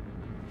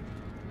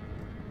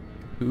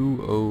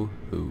 Who?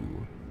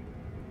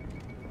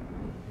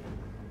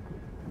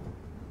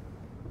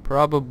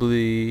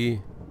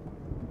 Probably...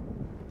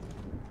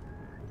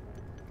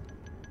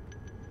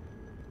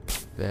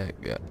 that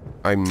guy.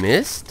 I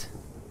missed?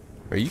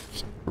 Are you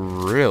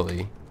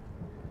really?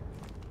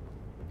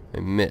 I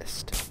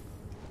missed.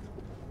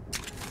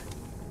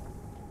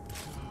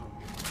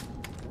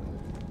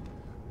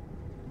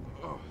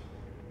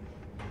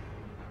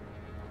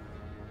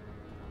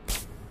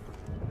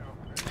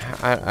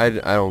 I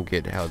don't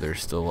get how they're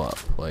still up.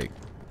 Like,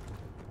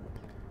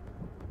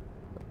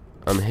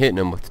 I'm hitting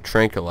them with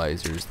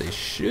tranquilizers. They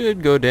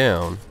should go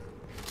down,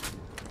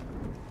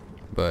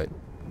 but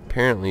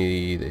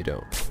apparently they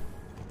don't.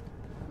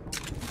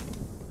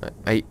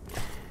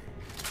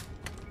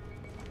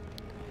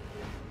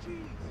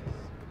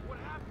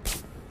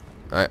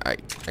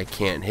 I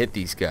can't hit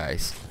these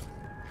guys.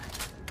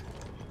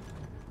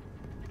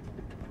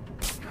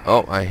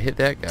 Oh, I hit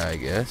that guy, I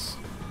guess.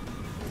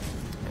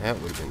 That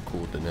would have been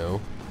cool to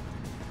know.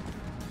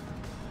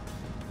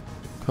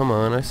 Come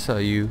on, I saw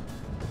you.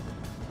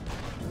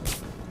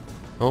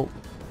 Oh,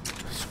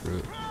 screw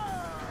it.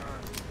 I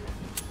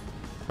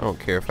don't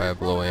care if I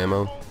have low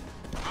ammo.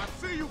 I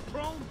see you,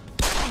 prone.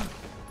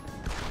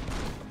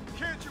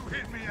 Can't you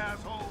hit me,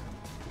 asshole?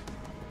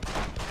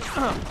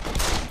 There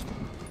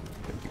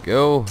we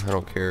go. I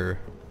don't care.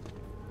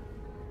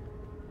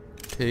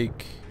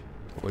 Take.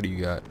 What do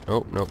you got?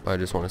 Oh, nope. I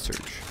just want to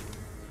search.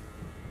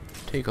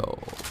 Take all.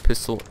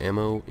 Pistol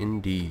ammo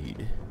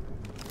indeed.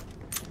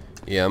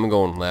 Yeah, I'm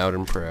going loud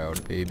and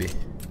proud, baby.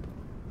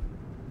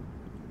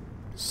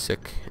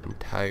 Sick and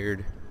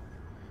tired of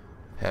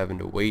having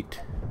to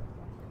wait.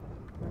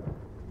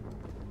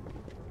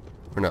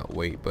 Or not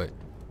wait, but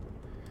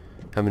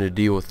having to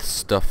deal with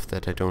stuff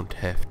that I don't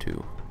have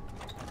to.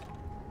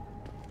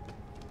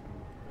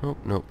 Oh,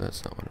 nope,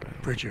 that's not what I...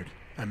 Pritchard,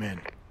 I'm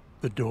in.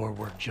 The door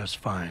worked just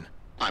fine.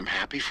 I'm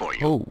happy for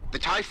you. Oh. The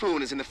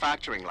Typhoon is in the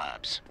factoring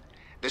labs.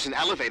 There's an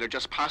elevator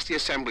just past the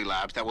assembly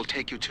labs that will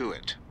take you to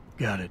it.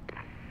 Got it.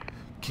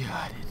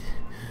 Got it.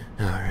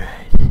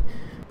 Alright.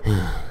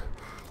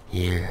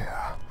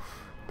 Yeah.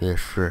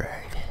 That's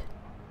right.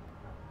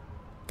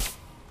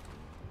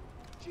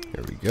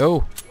 There we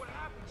go.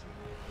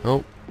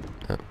 Oh.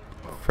 That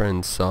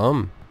friend saw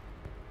him.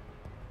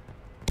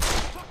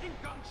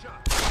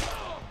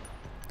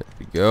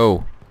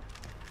 go.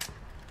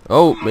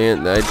 Oh,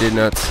 man, I did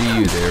not see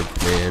you there,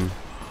 man.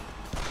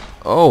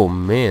 Oh,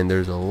 man,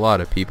 there's a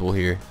lot of people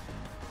here.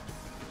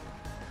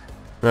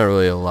 Not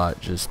really a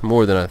lot, just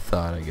more than I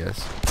thought, I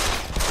guess.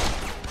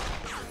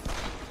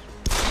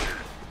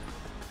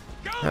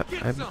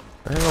 I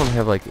don't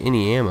have, like,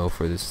 any ammo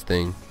for this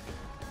thing.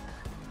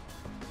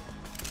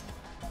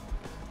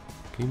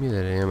 Give me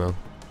that ammo.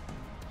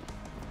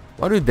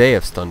 Why do they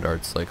have stun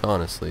darts? Like,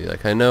 honestly,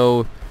 like, I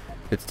know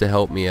it's to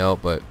help me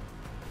out, but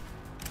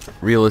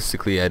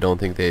realistically, I don't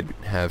think they'd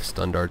have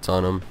stun darts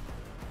on them.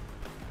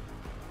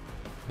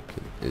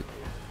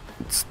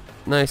 It's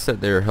nice that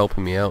they're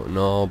helping me out and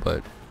all,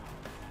 but,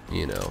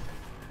 you know,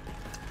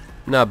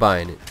 not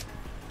buying it.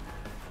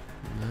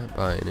 Not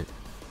buying it.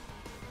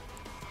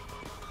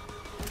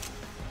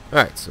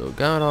 Alright, so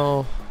got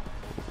all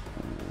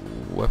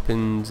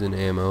weapons and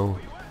ammo.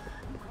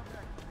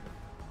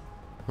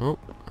 Oh,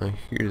 I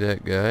hear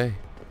that guy.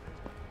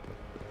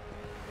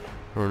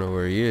 I don't know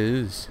where he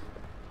is.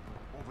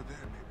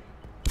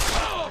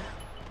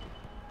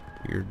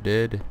 You're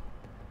dead.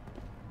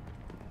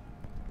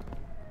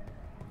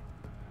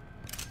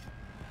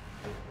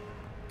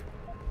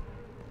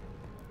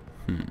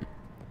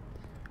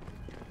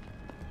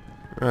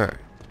 Alright.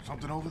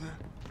 Something over there?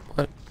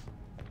 What?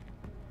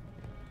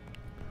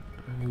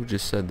 Who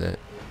just said that?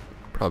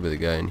 Probably the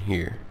guy in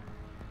here.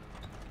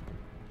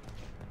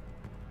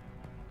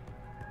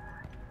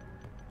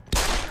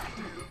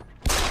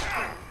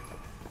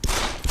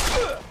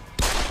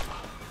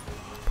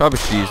 Probably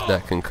should use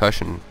that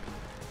concussion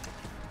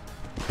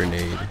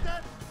grenade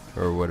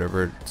or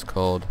whatever it's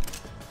called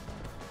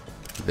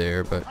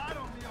there, but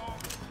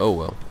oh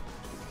well.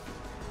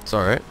 It's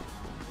alright.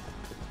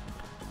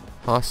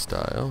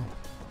 Hostile.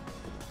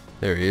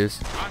 There he is.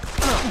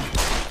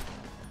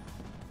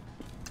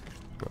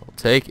 I'll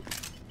take it.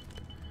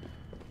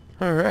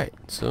 Alright,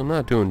 so I'm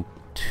not doing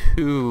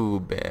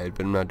too bad,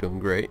 but I'm not doing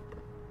great.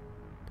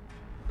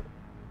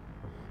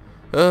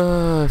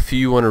 If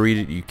you want to read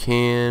it, you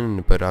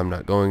can, but I'm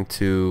not going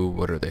to.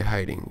 What are they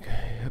hiding?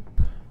 Yep.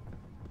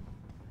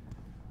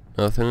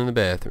 Nothing in the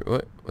bathroom.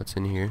 What? What's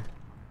in here?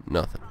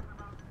 Nothing.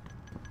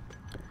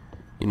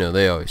 You know,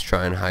 they always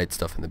try and hide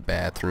stuff in the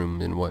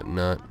bathroom and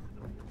whatnot.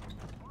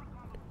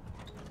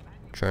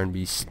 Try and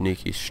be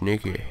sneaky,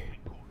 sneaky.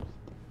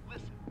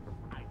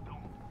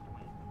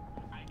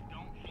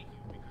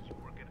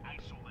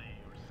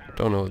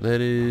 Don't know what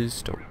that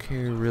is. Don't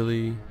care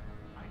really.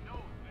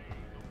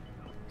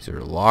 These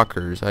are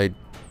lockers.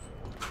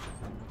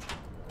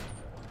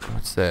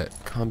 What's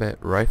that? Combat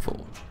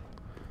rifle.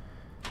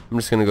 I'm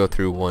just gonna go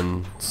through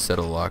one set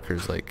of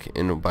lockers, like,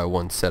 and by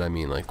one set I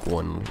mean like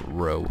one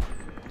row.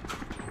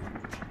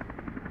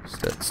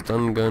 Set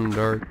stun gun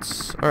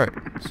darts. Alright,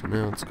 so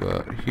now let's go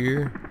out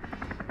here.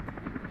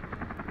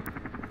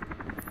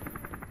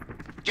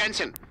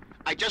 Jensen,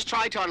 I just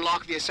tried to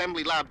unlock the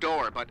assembly lab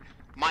door, but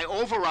my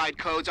override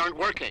codes aren't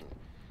working.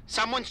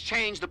 Someone's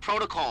changed the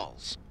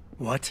protocols.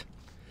 What?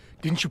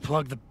 Didn't you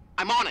plug the...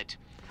 I'm on it.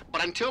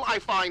 But until I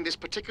find this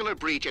particular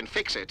breach and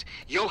fix it,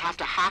 you'll have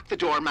to hack the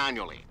door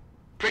manually.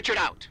 Pritchard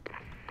out.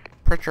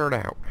 Pritchard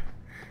out.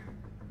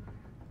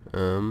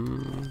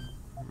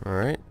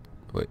 Alright.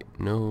 Wait,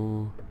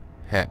 no...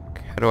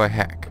 Hack. How do I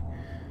hack?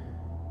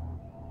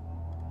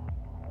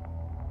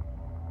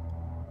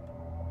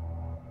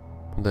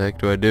 What the heck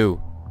do I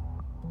do?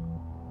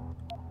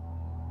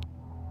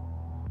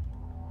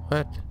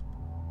 What?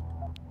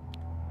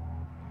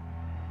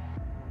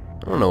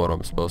 I don't know what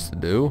I'm supposed to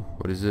do.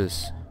 What is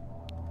this?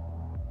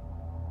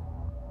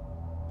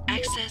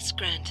 Access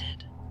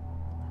granted.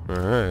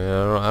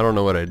 Alright, I don't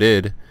know what I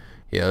did.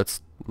 Yeah,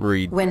 let's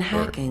read. When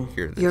hacking,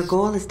 your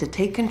goal is to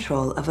take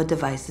control of a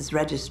device's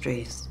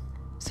registries,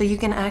 so you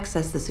can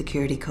access the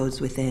security codes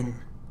within.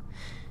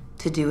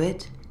 To do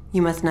it,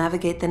 you must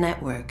navigate the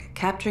network,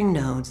 capturing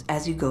nodes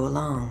as you go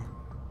along.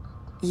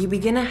 You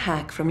begin a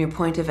hack from your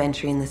point of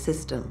entry in the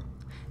system,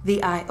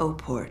 the I/O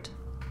port.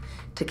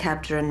 To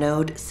capture a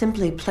node,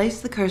 simply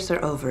place the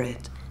cursor over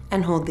it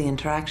and hold the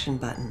interaction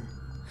button.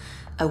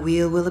 A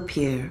wheel will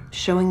appear,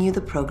 showing you the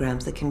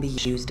programs that can be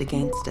used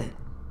against it.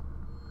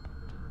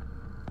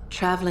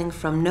 Traveling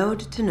from node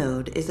to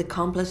node is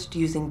accomplished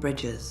using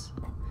bridges.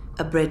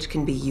 A bridge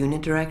can be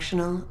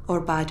unidirectional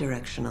or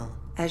bidirectional,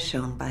 as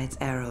shown by its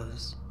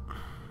arrows.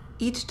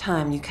 Each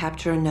time you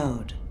capture a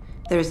node,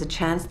 there is a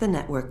chance the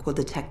network will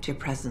detect your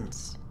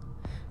presence.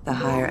 The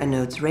higher a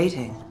node's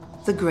rating,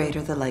 the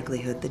greater the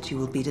likelihood that you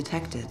will be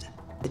detected.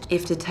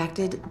 If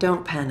detected,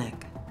 don't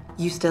panic.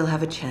 You still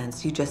have a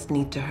chance, you just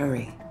need to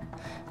hurry.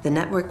 The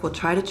network will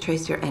try to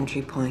trace your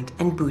entry point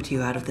and boot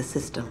you out of the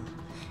system.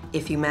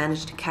 If you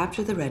manage to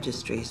capture the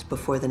registries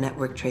before the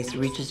network trace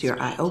reaches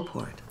your I/O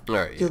port,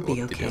 you'll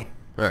be okay.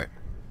 Alright.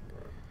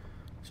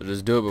 So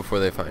just do it before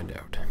they find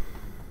out.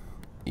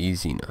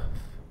 Easy enough.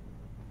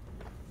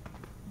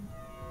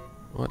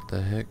 What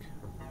the heck?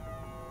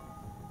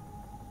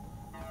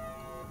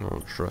 I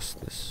don't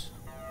trust this.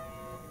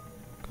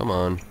 Come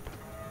on.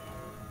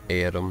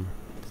 Adam,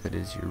 if that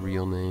is your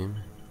real name.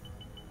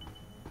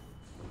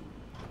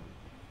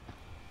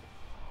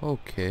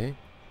 Okay.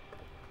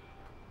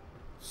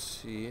 Let's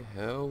see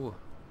how...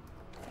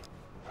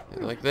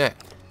 like that.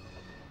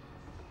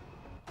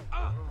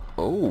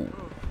 Oh.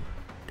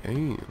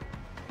 Damn.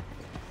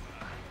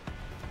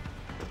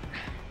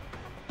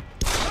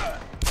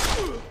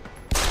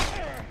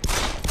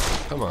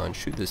 Come on,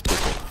 shoot this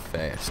pistol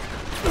fast.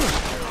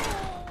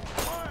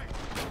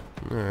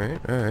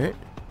 Alright, alright.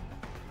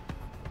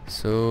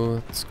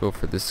 So, let's go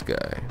for this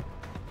guy.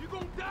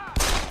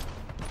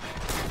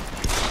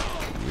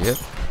 Yep.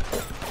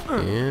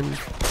 And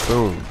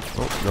boom.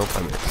 Oh, nope,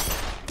 I missed.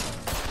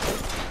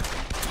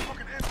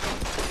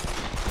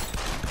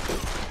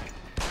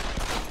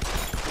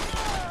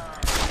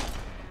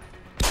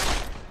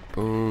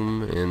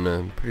 Boom, and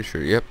I'm pretty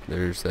sure, yep,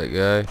 there's that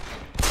guy.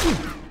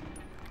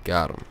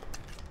 Got him.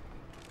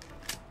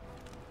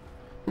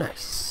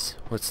 Nice.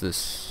 What's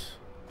this?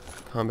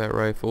 Combat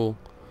rifle.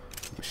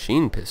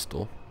 Machine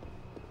pistol.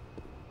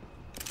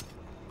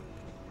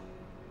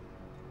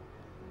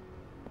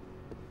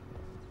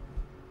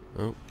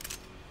 Oh.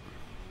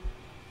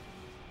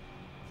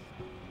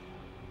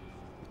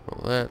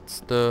 All that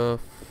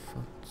stuff.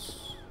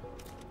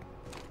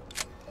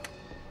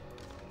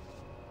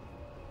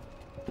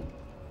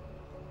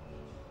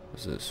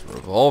 What's this?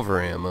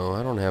 Revolver ammo.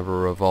 I don't have a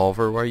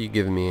revolver. Why are you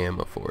giving me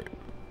ammo for it?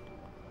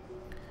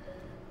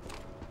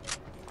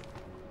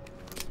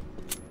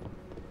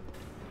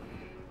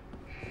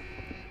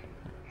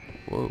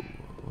 Whoa.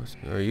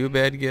 Are you a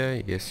bad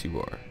guy? Yes, you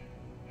are.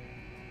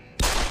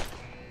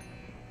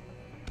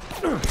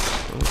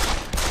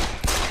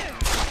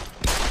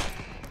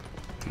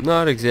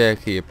 Not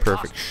exactly a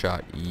perfect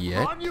shot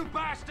yet.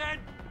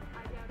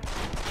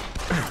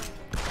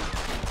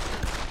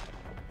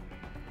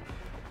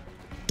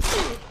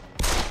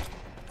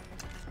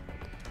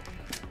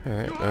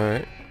 Alright,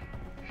 alright.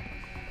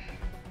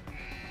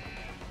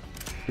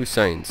 Who's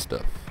saying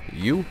stuff?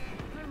 You?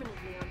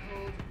 Permanently on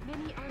hold.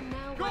 Many are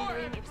now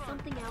wondering if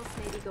something else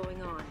may be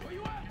going on.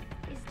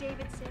 Is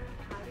David Seraph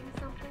hiding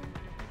something?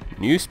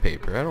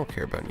 Newspaper? I don't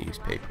care about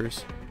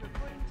newspapers.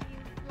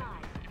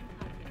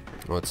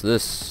 What's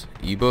this?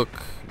 Ebook?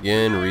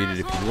 Again, read it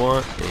if you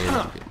want. And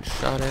I'm getting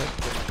shot at.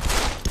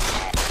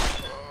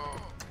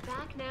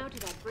 Back now to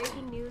that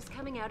breaking news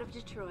coming out of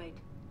Detroit.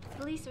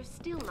 Police are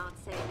still not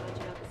saying much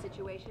about the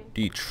situation.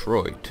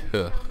 Detroit.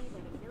 Huh.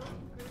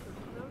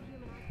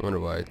 I wonder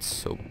why it's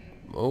so...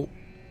 Oh.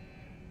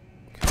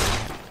 Okay.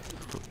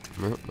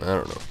 No, I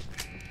don't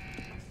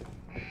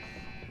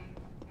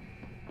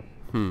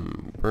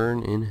know.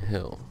 Burn in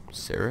hell.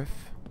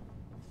 Seraph?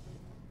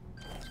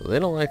 So they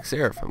don't like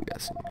Seraph, I'm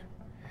guessing.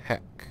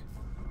 Heck.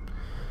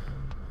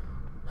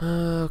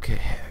 Okay,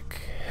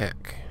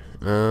 heck.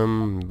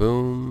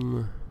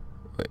 Boom.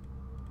 Wait.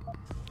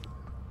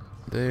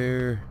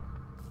 There.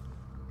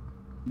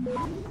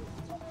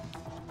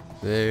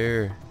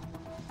 There.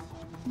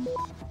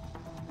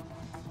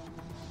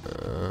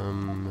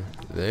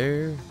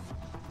 There.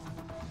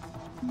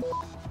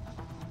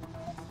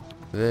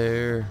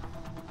 There.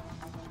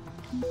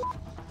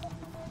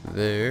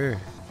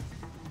 There.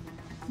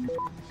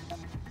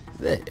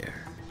 There.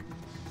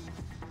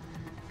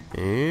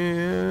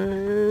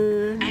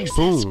 And Access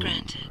boom.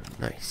 granted.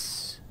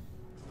 Nice.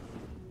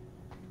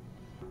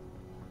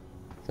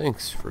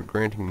 Thanks for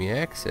granting me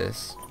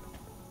access.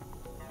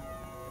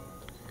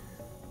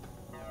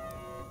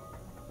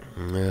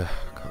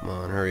 Come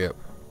on, hurry up.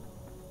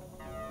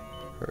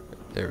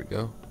 There we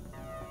go.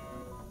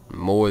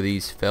 More of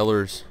these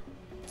fellers.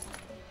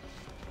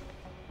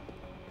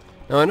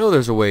 Now I know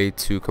there's a way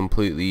to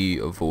completely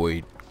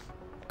avoid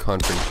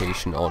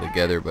confrontation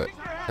altogether, but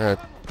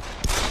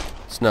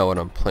it's not what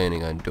I'm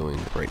planning on doing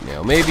right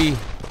now. Maybe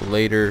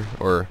later,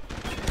 or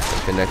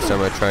like the next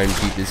time I try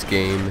and beat this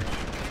game,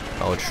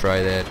 I'll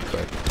try that,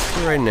 but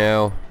for right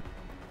now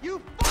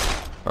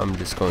I'm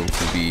just going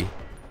to be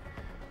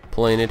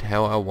playing it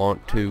how I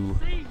want to,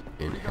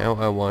 and how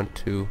I want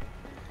to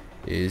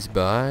is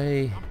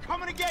by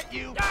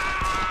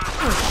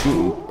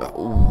shooting.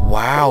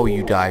 Wow,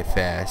 you die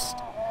fast.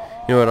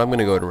 You know what, I'm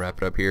gonna go ahead and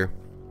wrap it up here.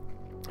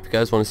 If you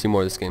guys want to see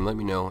more of this game, let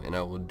me know and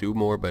I will do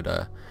more,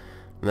 but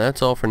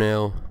that's all for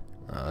now.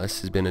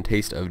 This has been a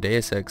taste of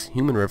Deus Ex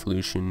Human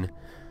Revolution,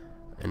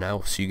 and I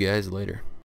will see you guys later.